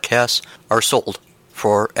fine podcasts are sold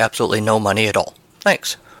for absolutely no money at all.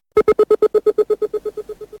 Thanks.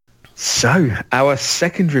 So, our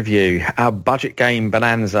second review, our budget game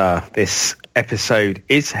bonanza. This episode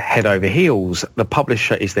is Head Over Heels. The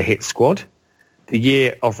publisher is the Hit Squad. The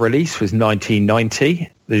year of release was 1990.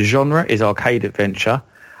 The genre is arcade adventure.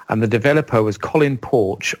 And the developer was Colin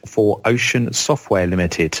Porch for Ocean Software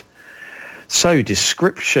Limited. So,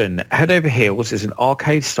 description. Head Over Heels is an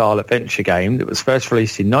arcade-style adventure game that was first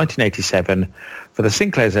released in 1987 for the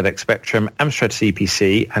Sinclair ZX Spectrum, Amstrad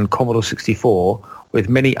CPC, and Commodore 64, with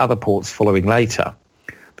many other ports following later.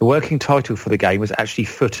 The working title for the game was actually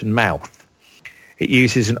Foot and Mouth. It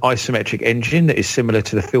uses an isometric engine that is similar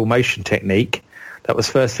to the Filmation technique that was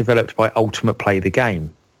first developed by Ultimate Play the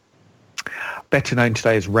Game, better known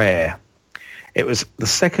today as Rare. It was the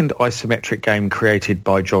second isometric game created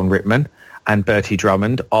by John Rittman and Bertie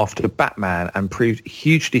Drummond after Batman and proved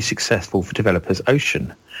hugely successful for developers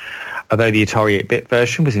Ocean. Although the Atari 8-bit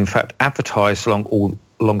version was in fact advertised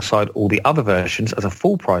alongside all the other versions as a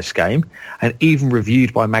full-price game and even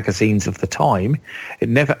reviewed by magazines of the time, it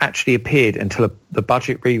never actually appeared until the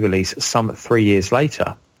budget re-release some 3 years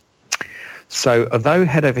later. So although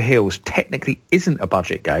Head Over Heels technically isn't a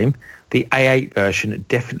budget game, the A8 version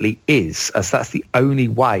definitely is, as that's the only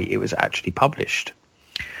way it was actually published.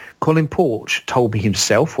 Colin Porch told me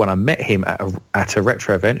himself when I met him at a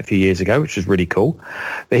retro event a few years ago, which was really cool,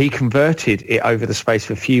 that he converted it over the space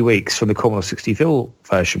of a few weeks from the Commodore 64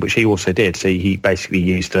 version, which he also did. So he basically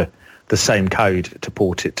used the same code to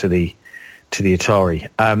port it to the Atari.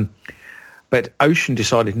 But Ocean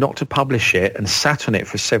decided not to publish it and sat on it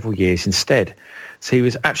for several years instead. So he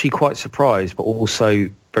was actually quite surprised, but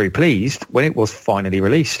also very pleased when it was finally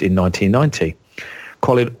released in 1990.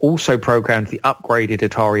 Colin also programmed the upgraded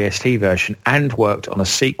Atari ST version and worked on a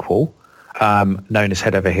sequel known as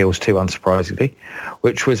Head Over Heels 2, unsurprisingly,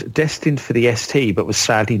 which was destined for the ST but was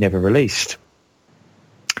sadly never released.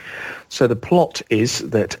 So the plot is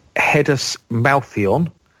that Hedus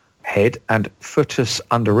Malthion, head, and Footus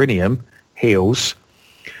Underinium, heels,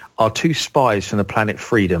 are two spies from the planet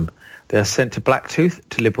Freedom. They are sent to Blacktooth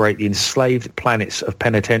to liberate the enslaved planets of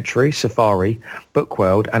Penitentiary, Safari,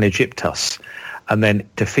 Bookworld, and Egyptus, and then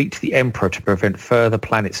defeat the Emperor to prevent further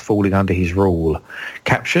planets falling under his rule.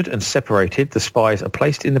 Captured and separated, the spies are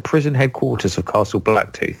placed in the prison headquarters of Castle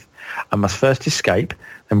Blacktooth and must first escape,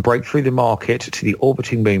 then break through the market to the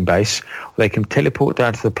orbiting moon base, where they can teleport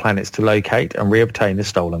down to the planets to locate and reobtain the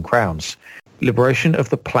stolen crowns. Liberation of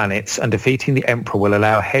the planets and defeating the Emperor will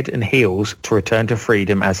allow Head and Heels to return to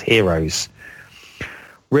freedom as heroes.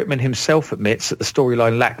 Rittman himself admits that the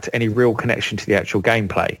storyline lacked any real connection to the actual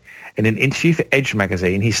gameplay. In an interview for Edge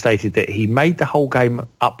magazine, he stated that he made the whole game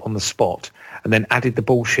up on the spot and then added the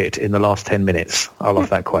bullshit in the last 10 minutes. I love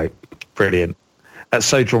that quote. Brilliant. That's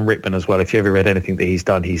so John Rittman as well. If you ever read anything that he's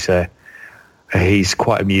done, he's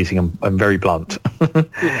quite amusing and very blunt.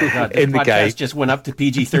 God, in the game, just went up to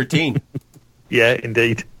PG-13. Yeah,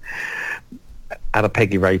 indeed. At a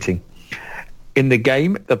Peggy rating. In the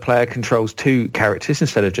game, the player controls two characters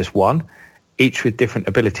instead of just one, each with different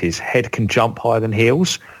abilities. Head can jump higher than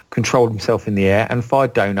Heels, control himself in the air, and fire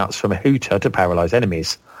donuts from a hooter to paralyze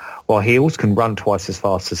enemies, while Heels can run twice as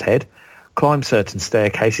fast as Head, climb certain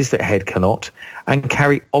staircases that Head cannot, and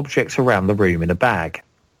carry objects around the room in a bag.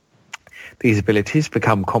 These abilities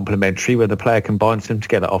become complementary when the player combines them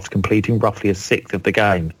together after completing roughly a sixth of the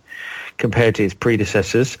game. Compared to its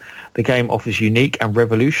predecessors, the game offers unique and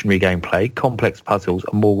revolutionary gameplay, complex puzzles,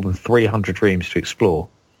 and more than 300 rooms to explore.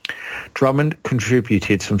 Drummond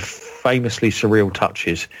contributed some famously surreal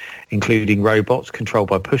touches, including robots controlled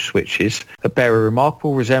by push switches that bear a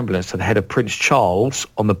remarkable resemblance to the head of Prince Charles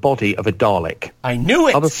on the body of a Dalek. I knew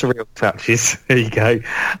it! Other surreal touches, there you go.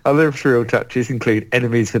 Other surreal touches include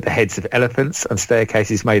enemies with the heads of elephants and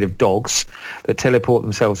staircases made of dogs that teleport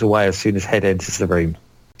themselves away as soon as Head enters the room.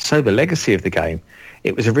 So the legacy of the game.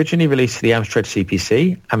 It was originally released for the Amstrad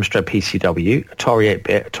CPC, Amstrad PCW, Atari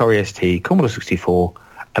 8-bit, Atari ST, Commodore 64,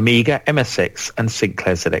 Amiga, MSX, and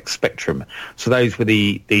Sinclair ZX Spectrum. So those were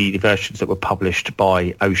the versions that were published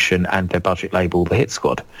by Ocean and their budget label, the Hit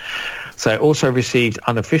Squad. So it also received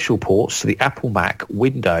unofficial ports to the Apple Mac,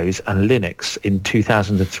 Windows, and Linux in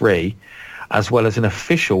 2003, as well as an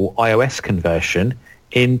official iOS conversion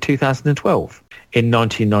in 2012. In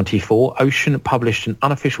 1994, Ocean published an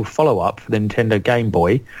unofficial follow-up for the Nintendo Game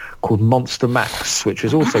Boy called Monster Max, which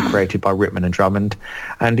was also created by Rittman and Drummond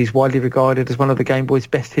and is widely regarded as one of the Game Boy's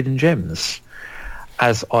best hidden gems.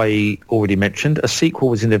 As I already mentioned, a sequel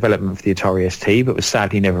was in development for the Atari ST but was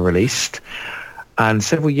sadly never released. And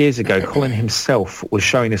several years ago, Colin himself was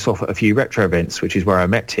showing this off at a few retro events, which is where I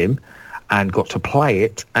met him, and got to play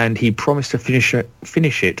it, and he promised to finish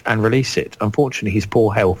it and release it. Unfortunately, his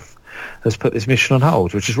poor health has put this mission on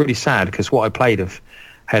hold, which is really sad because what I played of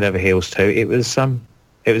Head Over Heels 2, it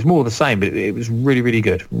was more the same, but it was really, really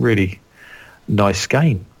good. Really nice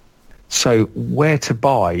game. So where to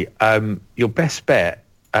buy? Your best bet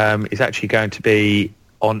is actually going to be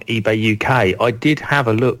on eBay UK. I did have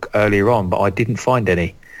a look earlier on, but I didn't find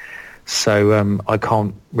any. So I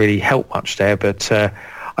can't really help much there, but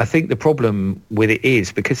I think the problem with it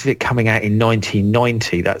is because of it coming out in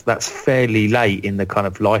 1990, that's fairly late in the kind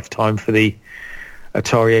of lifetime for the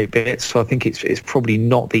Atari 8-bit. So I think it's probably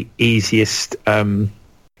not the easiest one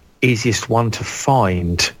to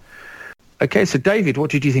find. Okay, so David, what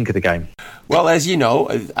did you think of the game? Well, as you know,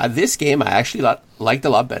 this game I actually liked a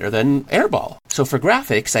lot better than Airball. So for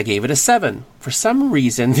graphics, I gave it a 7. For some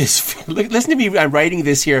reason, listen to me, I'm writing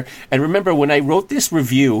this here. And remember, when I wrote this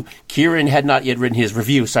review, Kieran had not yet written his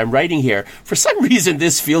review. So I'm writing here, for some reason,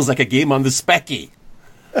 this feels like a game on the Speccy.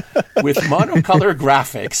 With monocolor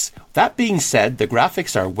graphics. That being said, the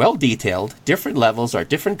graphics are well detailed, different levels are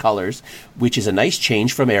different colors, which is a nice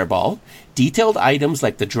change from Airball. Detailed items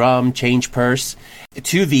like the drum, change purse,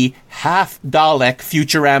 to the half Dalek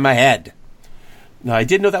Futurama head. Now, I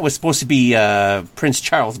didn't know that was supposed to be Prince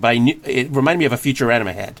Charles, but it reminded me of a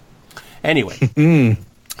Futurama head. Anyway.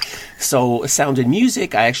 So, sound and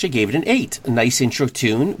music, I actually gave it an 8. A nice intro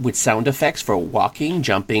tune with sound effects for walking,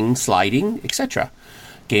 jumping, sliding, etc.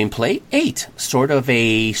 Gameplay, 8. Sort of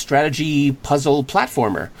a strategy puzzle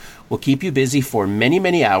platformer. Will keep you busy for many,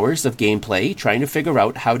 many hours of gameplay trying to figure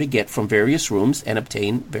out how to get from various rooms and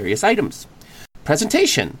obtain various items.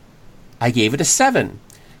 Presentation, I gave it a 7.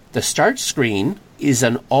 The start screen is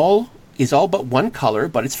all but one color,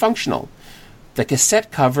 but it's functional. The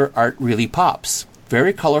cassette cover art really pops.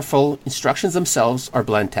 Very colorful. Instructions themselves are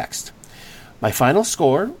blend text. My final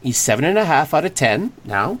score is 7.5 out of 10.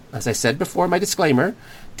 Now, as I said before, my disclaimer,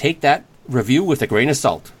 take that review with a grain of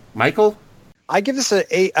salt. Michael? I give this an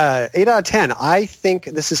 8 out of 10. I think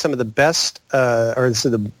this is some of the best, or this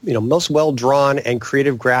is the most well-drawn and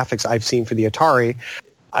creative graphics I've seen for the Atari.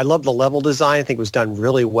 I love the level design. I think it was done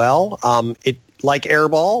really well. Like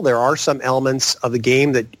Airball, there are some elements of the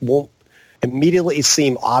game that won't immediately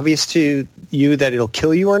seem obvious to you that it'll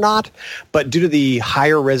kill you or not, but due to the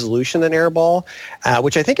higher resolution than Airball,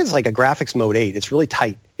 which I think is like a graphics mode 8, it's really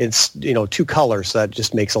tight. It's 2 colors, so that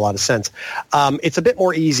just makes a lot of sense. It's a bit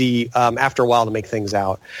more easy after a while to make things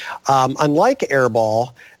out. Unlike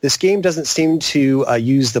Airball, this game doesn't seem to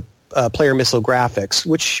use the player missile graphics,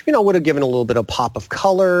 which would have given a little bit of pop of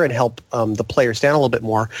color and help the player stand a little bit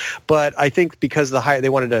more. But I think because they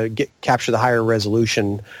wanted to capture the higher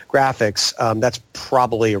resolution graphics, that's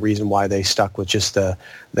probably a reason why they stuck with just those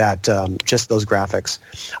graphics.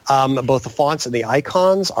 Both the fonts and the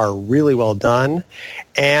icons are really well done,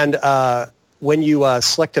 and when you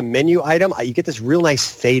select a menu item, you get this real nice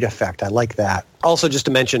fade effect. I like that. Also, just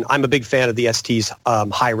to mention, I'm a big fan of the ST's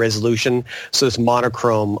high resolution, so this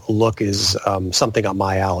monochrome look is something up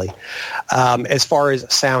my alley. As far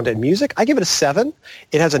as sound and music, I give it a 7.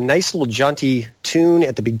 It has a nice little jaunty tune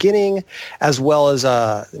at the beginning, as well as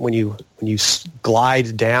when you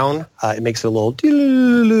glide down, it makes it a little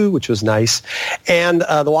doo-doo-doo-doo, which was nice. And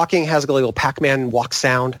the walking has a little Pac-Man walk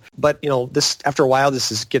sound, but this after a while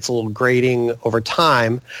this gets a little grating over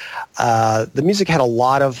time. The music had a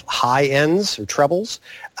lot of high ends or trebles,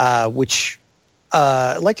 which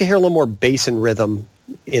I'd like to hear a little more bass and rhythm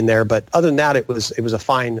in there. But other than that, it was a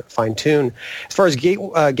fine tune. As far as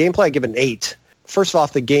gameplay, I give it an 8. First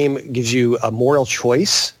off, the game gives you a moral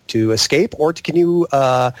choice to escape or to continue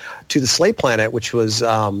to the slave planet, which was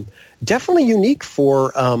definitely unique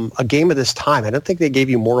for a game of this time. I don't think they gave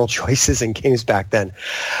you moral choices in games back then.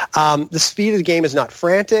 The speed of the game is not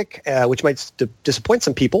frantic, which might disappoint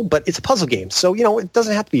some people, but it's a puzzle game. So, it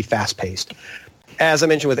doesn't have to be fast-paced. As I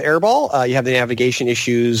mentioned with Airball, you have the navigation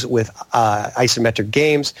issues with isometric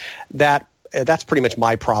games. That's pretty much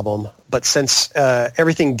my problem. But since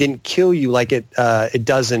everything didn't kill you like it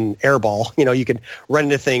does in Airball, you can run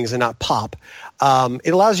into things and not pop.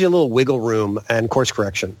 It allows you a little wiggle room and course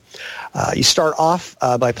correction. You start off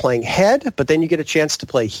by playing head, but then you get a chance to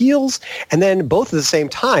play heels, and then both at the same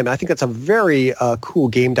time. I think that's a very cool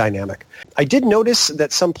game dynamic. I did notice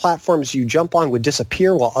that some platforms you jump on would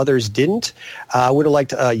disappear while others didn't. I would have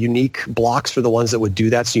liked unique blocks for the ones that would do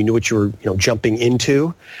that, so you knew what you were jumping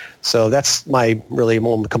into. So that's my really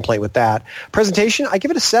one complaint with that. Presentation, I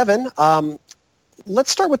give it a 7.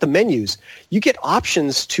 Let's start with the menus. You get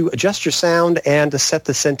options to adjust your sound and to set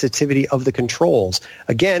the sensitivity of the controls.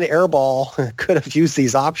 Again, Airball could have used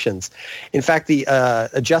these options. In fact, the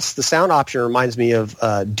adjust the sound option reminds me of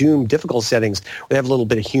Doom difficult settings. We have a little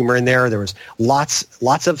bit of humor in there. There was lots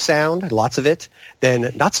of sound, lots of it,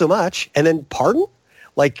 then not so much, and then pardon?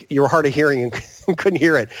 Like you were hard of hearing and couldn't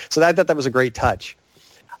hear it. So I thought that was a great touch.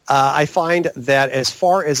 I find that as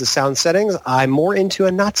far as the sound settings, I'm more into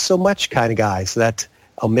a not so much kind of guy, so that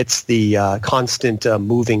omits the constant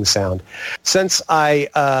moving sound. Since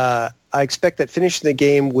I expect that finishing the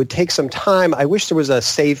game would take some time, I wish there was a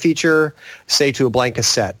save feature, say to a blank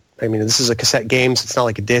cassette. I mean, this is a cassette game, so it's not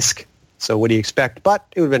like a disc, so what do you expect? But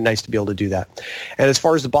it would have been nice to be able to do that. And as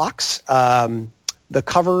far as the box, the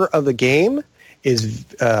cover of the game is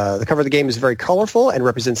very colorful and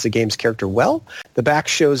represents the game's character well. The back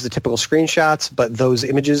shows the typical screenshots, but those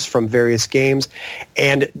images from various games,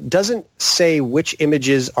 and doesn't say which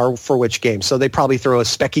images are for which game. So they probably throw a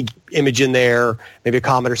Specky image in there, maybe a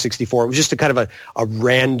Commodore 64. It was just a kind of a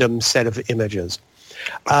random set of images.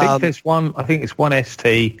 I think there's one. I think it's one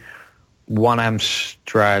ST, one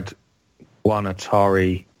Amstrad, one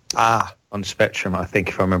Atari. On Spectrum, I think,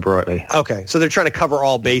 if I remember rightly. Okay, so they're trying to cover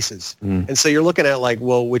all bases. And so you're looking at like,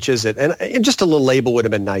 well, which is it? And just a little label would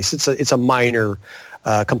have been nice. It's a minor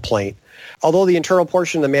complaint. Although the internal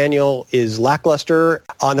portion of the manual is lackluster,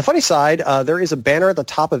 on the funny side, there is a banner at the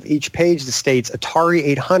top of each page that states Atari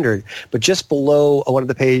 800, but just below one of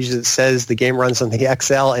the pages it says the game runs on the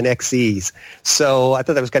XL and XEs. So I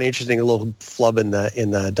thought that was kind of interesting, a little flub in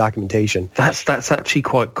the documentation. That's actually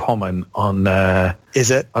quite common on is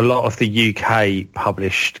it? A lot of the UK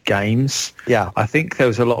published games. Yeah. I think there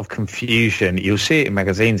was a lot of confusion. You'll see it in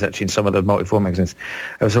magazines, actually, in some of the multi-form magazines.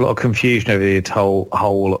 There was a lot of confusion over the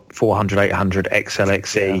whole 400, 800,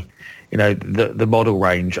 XLXE, the model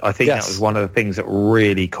range. I think that was one of the things that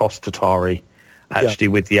really cost Atari, actually,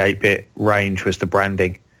 with the 8-bit range, was the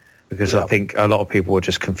branding. Because I think a lot of people were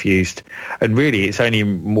just confused. And really, it's only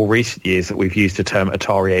in more recent years that we've used the term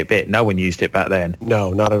Atari 8-bit. No one used it back then.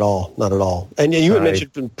 No, not at all. Not at all. And you had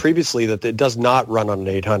mentioned previously that it does not run on an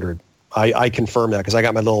 800. I confirm that because I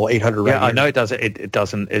got my little 800 right here. I know it does. It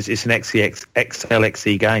doesn't. It's an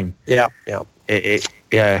XLXE game. Yeah.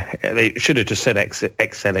 It should have just said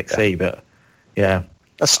XLXE, but yeah.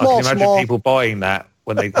 I can imagine people buying that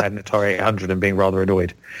when they had an Atari 800 and being rather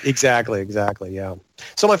annoyed. Exactly, yeah.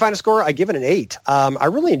 So my final score, I give it an 8. I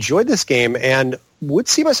really enjoyed this game and would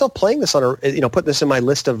see myself playing this on putting this in my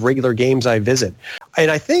list of regular games I visit. And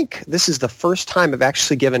I think this is the first time I've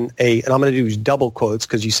actually given and I'm going to do double quotes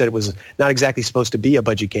because you said it was not exactly supposed to be a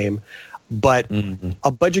budget game, but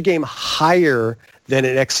a budget game higher than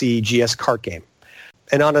an XEGS kart game.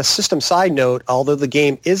 And on a system side note, although the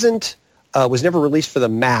game was never released for the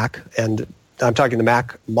Mac, and I'm talking the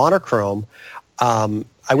Mac Monochrome,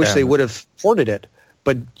 I wish they would have ported it.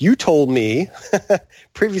 But you told me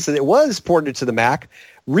previously it was ported to the Mac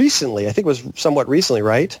recently. I think it was somewhat recently,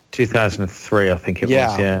 right? 2003, I think it was,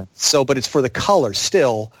 yeah. So, but it's for the color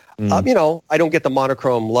still. I don't get the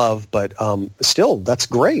monochrome love, but still, that's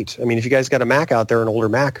great. I mean, if you guys got a Mac out there, an older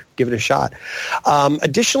Mac, give it a shot.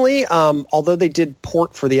 Additionally, although they did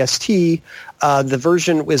port for the ST, the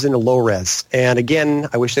version was in a low res. And again,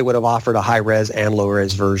 I wish they would have offered a high res and low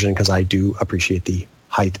res version because I do appreciate the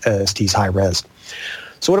ST's high res.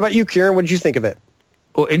 So what about you, Kieran? What did you think of it?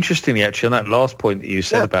 Well, interestingly, actually, on that last point that you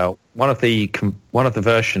said about one of the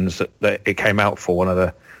versions that it came out for, one of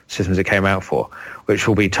the systems it came out for, which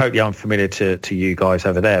will be totally unfamiliar to you guys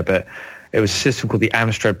over there, but it was a system called the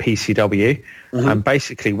Amstrad PCW, and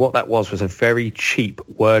basically what that was a very cheap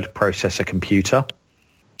word processor computer.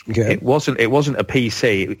 Okay. It wasn't a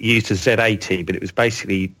PC. It used a Z80, but it was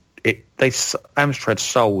basically Amstrad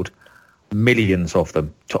sold millions of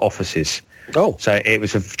them to offices. Oh. So it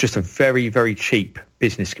was just a very, very cheap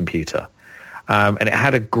business computer. And it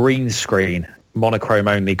had a green screen, monochrome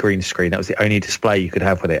only green screen. That was the only display you could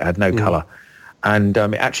have with it. It had no colour. And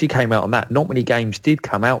it actually came out on that. Not many games did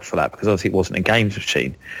come out for that because obviously it wasn't a games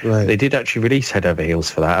machine. Right. They did actually release Head Over Heels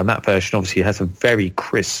for that. And that version obviously has a very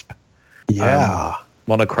crisp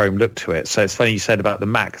monochrome look to it. So it's funny you said about the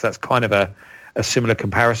Mac. That's kind of a similar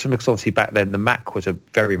comparison because obviously back then the Mac was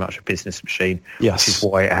very much a business machine. Yes. Which is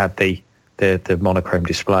why it had the monochrome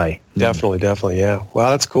display. Definitely, yeah. Wow,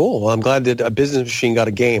 that's cool. Well, I'm glad that a business machine got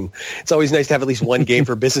a game. It's always nice to have at least one game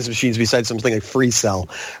for business machines besides something like Free Cell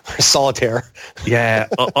or Solitaire. Yeah,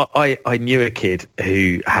 I knew a kid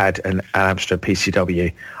who had an Amstrad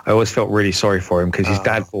PCW. I always felt really sorry for him because his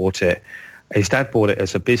dad bought it. His dad bought it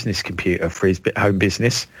as a business computer for his home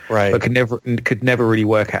business, right? But could never really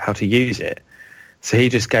work out how to use it. So he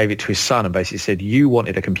just gave it to his son and basically said, "You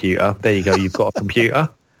wanted a computer. There you go. You've got a computer."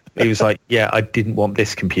 He was like, "Yeah, I didn't want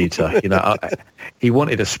this computer." He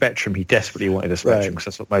wanted a Spectrum. He desperately wanted a Spectrum because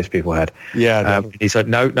that's what most people had. Yeah. He's like,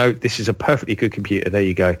 "No, this is a perfectly good computer. There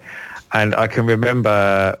you go." And I can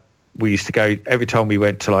remember we used to go every time we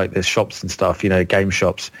went to like the shops and stuff, game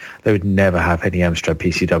shops. They would never have any Amstrad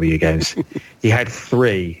PCW games. He had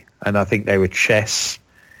 3, and I think they were chess.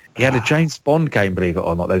 He had a James Bond game, believe it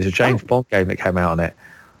or not. There was a James Bond game that came out on it,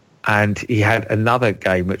 and he had another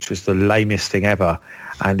game which was the lamest thing ever.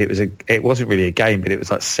 And it wasn't really a game, but it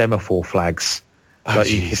was like semaphore flags.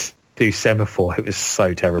 You could do semaphore. It was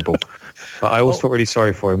so terrible. But I always felt really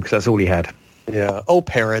sorry for him because that's all he had. Yeah. Oh,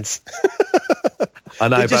 parents. I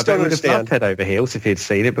know, but I would have loved Head Over Heels if he'd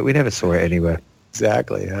seen it, but we never saw it anywhere.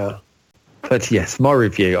 Exactly, yeah. But yes, my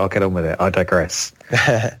review, I'll get on with it. I digress.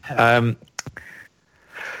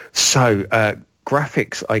 So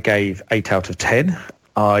graphics, I gave 8 out of 10.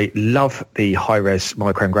 I love the high-res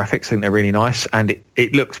monochrome graphics. I think they're really nice, and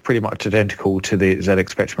it looks pretty much identical to the ZX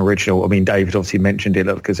Spectrum original. I mean, David obviously mentioned it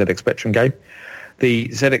looked like a ZX Spectrum game. The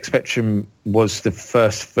ZX Spectrum was the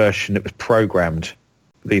first version that was programmed.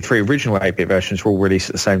 The 3 original 8-bit versions were all released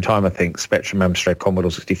at the same time, I think, Spectrum, Amstrad,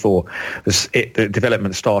 Commodore 64. The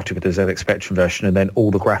development started with the ZX Spectrum version, and then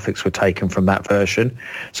all the graphics were taken from that version.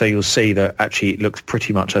 So you'll see that actually it looks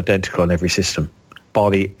pretty much identical on every system. By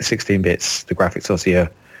the 16 bits, the graphics obviously are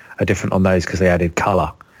different on those because they added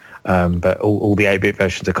colour. But all the 8-bit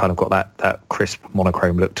versions have kind of got that crisp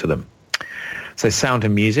monochrome look to them. So sound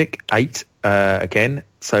and music, 8 again.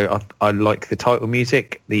 So I like the title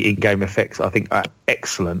music. The in-game effects I think are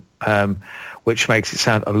excellent, which makes it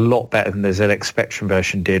sound a lot better than the ZX Spectrum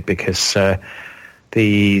version did because the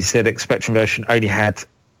ZX Spectrum version only had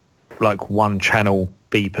like one channel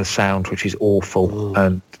beeper sound, which is awful,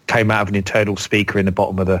 and came out of an internal speaker in the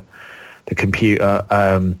bottom of the computer.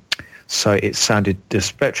 So it sounded, the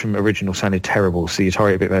Spectrum original sounded terrible. So the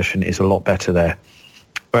Atari 8-bit version is a lot better there.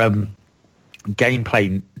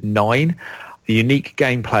 Gameplay 9. The unique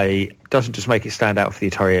gameplay doesn't just make it stand out for the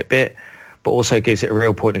Atari 8-bit, but also gives it a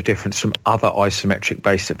real point of difference from other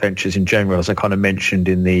isometric-based adventures in general, as I kind of mentioned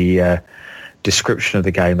in the description of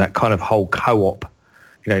the game. That kind of whole co-op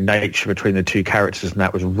nature between the 2 characters, and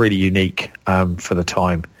that was really unique for the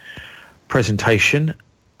time. Presentation,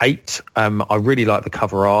 8. I really like the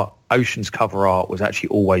cover art. Ocean's cover art was actually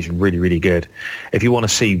always really, really good. If you want to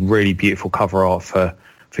see really beautiful cover art for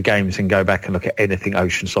games, and go back and look at anything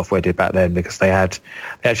Ocean Software did back then, because they actually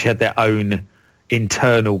had their own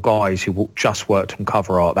internal guys who just worked on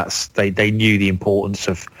cover art. They knew the importance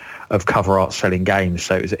of cover art selling games,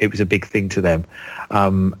 so it was a big thing to them.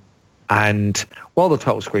 And while the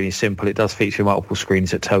title screen is simple, it does feature multiple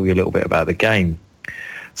screens that tell you a little bit about the game.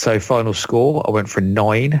 So final score, I went for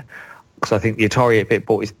 9, because I think the Atari 8-bit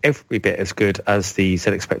board is every bit as good as the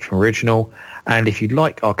ZX Spectrum original. And if you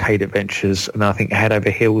like arcade adventures, and I think Head Over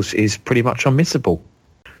Heels is pretty much unmissable.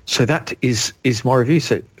 So that is my review.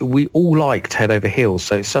 So we all liked Head Over Heels.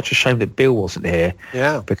 So it's such a shame that Bill wasn't here.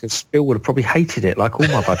 Yeah, because Bill would have probably hated it, like all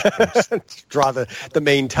my budget games. Draw the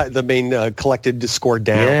main collected score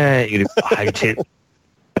down. Yeah, he'd have hated it.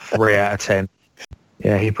 3 out of 10.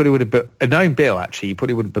 Yeah, he probably would have. Knowing Bill, actually, he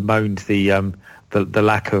probably would have bemoaned the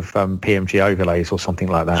lack of PMG overlays or something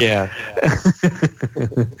like that. Yeah.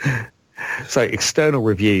 So external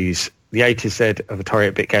reviews. The A to Z of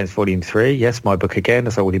Atari 8-Bit Games Volume 3. Yes, my book again,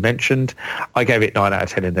 as I already mentioned. I gave it 9 out of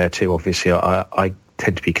 10 in there too, obviously. I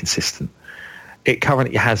tend to be consistent. It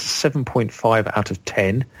currently has 7.5 out of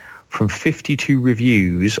 10 from 52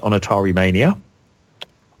 reviews on Atari Mania.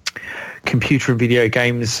 Computer and Video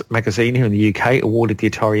Games magazine here in the UK awarded the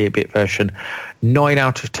Atari 8-bit version 9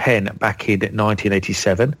 out of 10 back in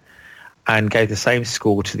 1987. and gave the same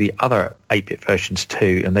score to the other 8-bit versions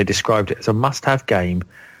too, and they described it as a must-have game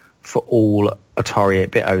for all Atari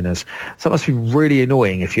 8-bit owners. So it must be really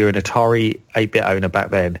annoying if you're an Atari 8-bit owner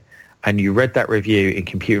back then and you read that review in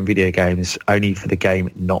Computer and Video Games only for the game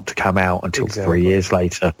not to come out until 3 years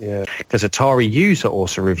later. Yeah. Because Atari User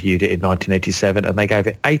also reviewed it in 1987 and they gave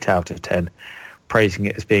it 8 out of 10, praising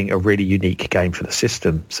it as being a really unique game for the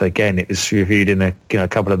system. So again, it was reviewed in a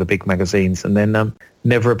couple of the big magazines and then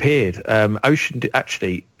never appeared. Ocean,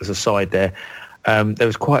 actually, as a side there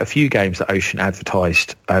was quite a few games that Ocean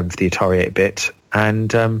advertised for the Atari 8-bit,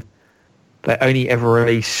 and they only ever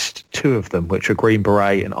released 2 of them, which were Green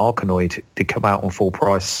Beret and Arkanoid, did come out on full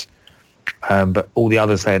price. But all the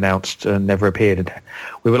others they announced never appeared. And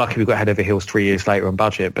we were lucky we got Head Over Heels 3 years later on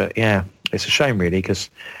budget. But yeah, it's a shame really, because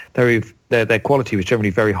their quality was generally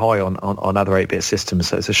very high on other 8-bit systems.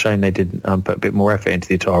 So it's a shame they didn't put a bit more effort into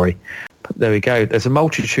the Atari. But there we go. There's a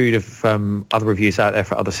multitude of other reviews out there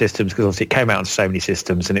for other systems, because obviously it came out on so many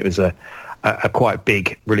systems and it was a quite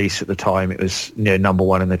big release at the time. It was number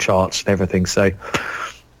 1 in the charts and everything. So,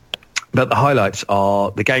 but the highlights are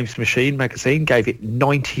the Games Machine magazine gave it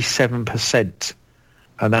 97%,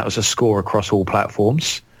 and that was a score across all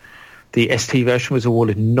platforms. The ST version was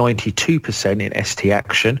awarded 92% in ST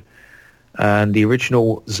Action, and the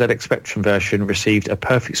original ZX Spectrum version received a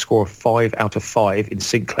perfect score of 5 out of 5 in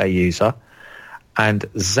Sinclair User, and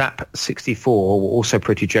Zap64 were also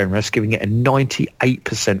pretty generous, giving it a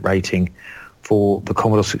 98% rating for the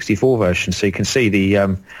Commodore 64 version. So you can see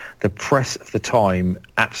the press of the time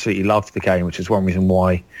absolutely loved the game, which is one reason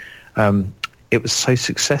why it was so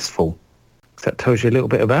successful. That tells you a little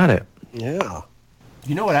bit about it. Yeah.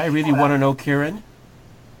 You know what I really want to know, Kieran?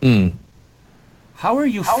 How are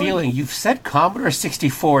you feeling? You've said Commodore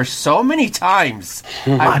 64 so many times.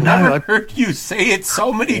 I've never heard you say it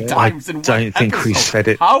so many times in one episode. I don't think we said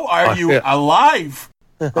it. How are you alive?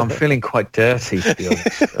 I'm feeling quite dirty, to be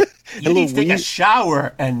honest. You need to take a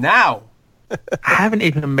shower, and now. I haven't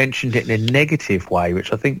even mentioned it in a negative way,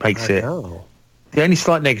 which I think makes it... The only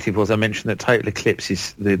slight negative was I mentioned that Total Eclipse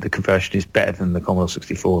is the conversion is better than the Commodore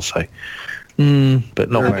 64, so...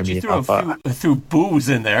 but not very you threw booze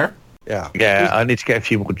in there. Yeah, I need to get a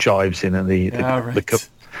few more jibes in, and the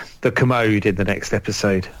commode in the next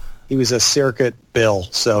episode. He was a circuit Bill,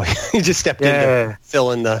 so he just stepped in to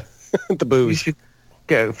fill in the booze. You should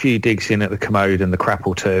get a few digs in at the commode and the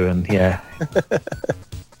crapple too, and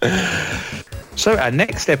So our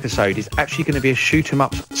next episode is actually going to be a shoot 'em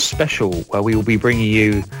up special, where we will be bringing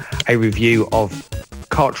you a review of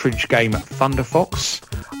cartridge game Thunder Fox,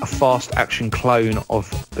 a fast action clone of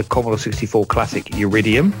the Commodore 64 classic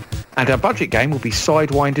Iridium, and our budget game will be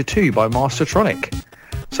Sidewinder 2 by Mastertronic.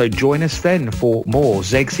 So join us then for more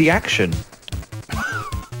Zegsy action.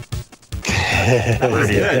 That was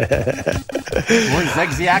good. More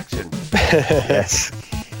Zegsy action. Yes.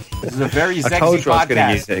 This is a very Zegsy podcast. I told you I was going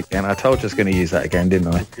to use it again. I told you I was going to use that again,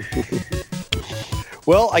 didn't I?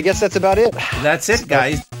 Well, I guess that's about it. That's it,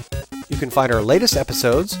 guys. You can find our latest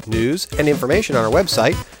episodes, news, and information on our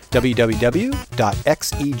website,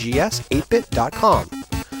 www.xegs8bit.com.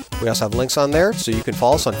 We also have links on there so you can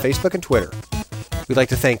follow us on Facebook and Twitter. We'd like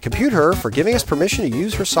to thank Compute Her for giving us permission to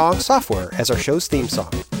use her song Software as our show's theme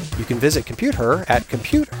song. You can visit Compute Her at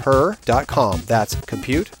computeher.com. That's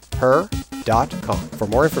computeher.com for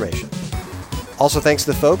more information. Also thanks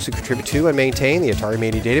to the folks who contribute to and maintain the Atari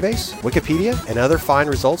Mania database, Wikipedia, and other fine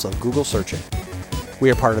results of Google searching.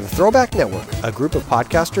 We are part of the Throwback Network, a group of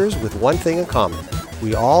podcasters with one thing in common.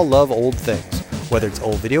 We all love old things. Whether it's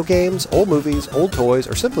old video games, old movies, old toys,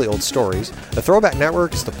 or simply old stories, the Throwback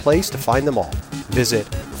Network is the place to find them all. Visit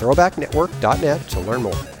throwbacknetwork.net to learn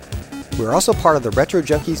more. We are also part of the Retro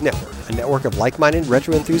Junkies Network, a network of like-minded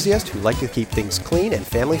retro enthusiasts who like to keep things clean and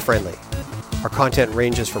family-friendly. Our content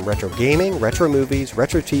ranges from retro gaming, retro movies,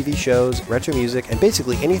 retro TV shows, retro music, and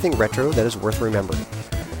basically anything retro that is worth remembering.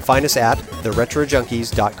 Find us at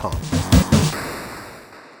theretrojunkies.com.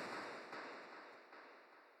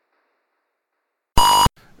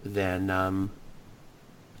 Then,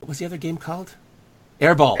 what was the other game called?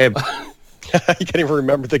 Airball. You can't even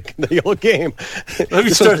remember the old game. Let me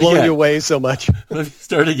start blowing again. you away so much. Let me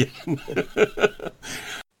start again.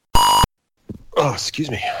 Oh,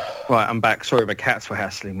 excuse me. Right, I'm back. Sorry, my cats were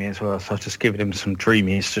hassling me as well, so I was just giving them some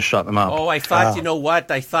dreamies to shut them up. Oh, I thought, you know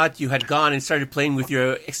what? I thought you had gone and started playing with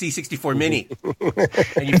your XC64 Mini,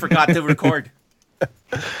 and you forgot to record.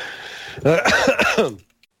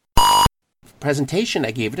 Presentation,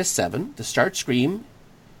 I gave it a 7. The Starscream,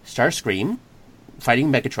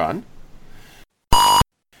 fighting Megatron.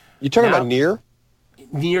 You talking about Nier?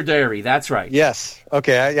 Nier Diary, that's right. Yes.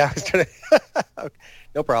 Okay. I was trying to.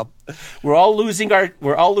 No problem. We're all losing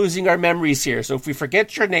our memories here. So if we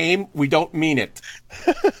forget your name, we don't mean it.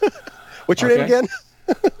 What's your name again?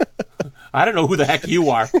 I don't know who the heck you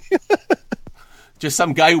are. Just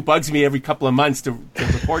some guy who bugs me every couple of months to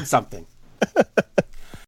record something.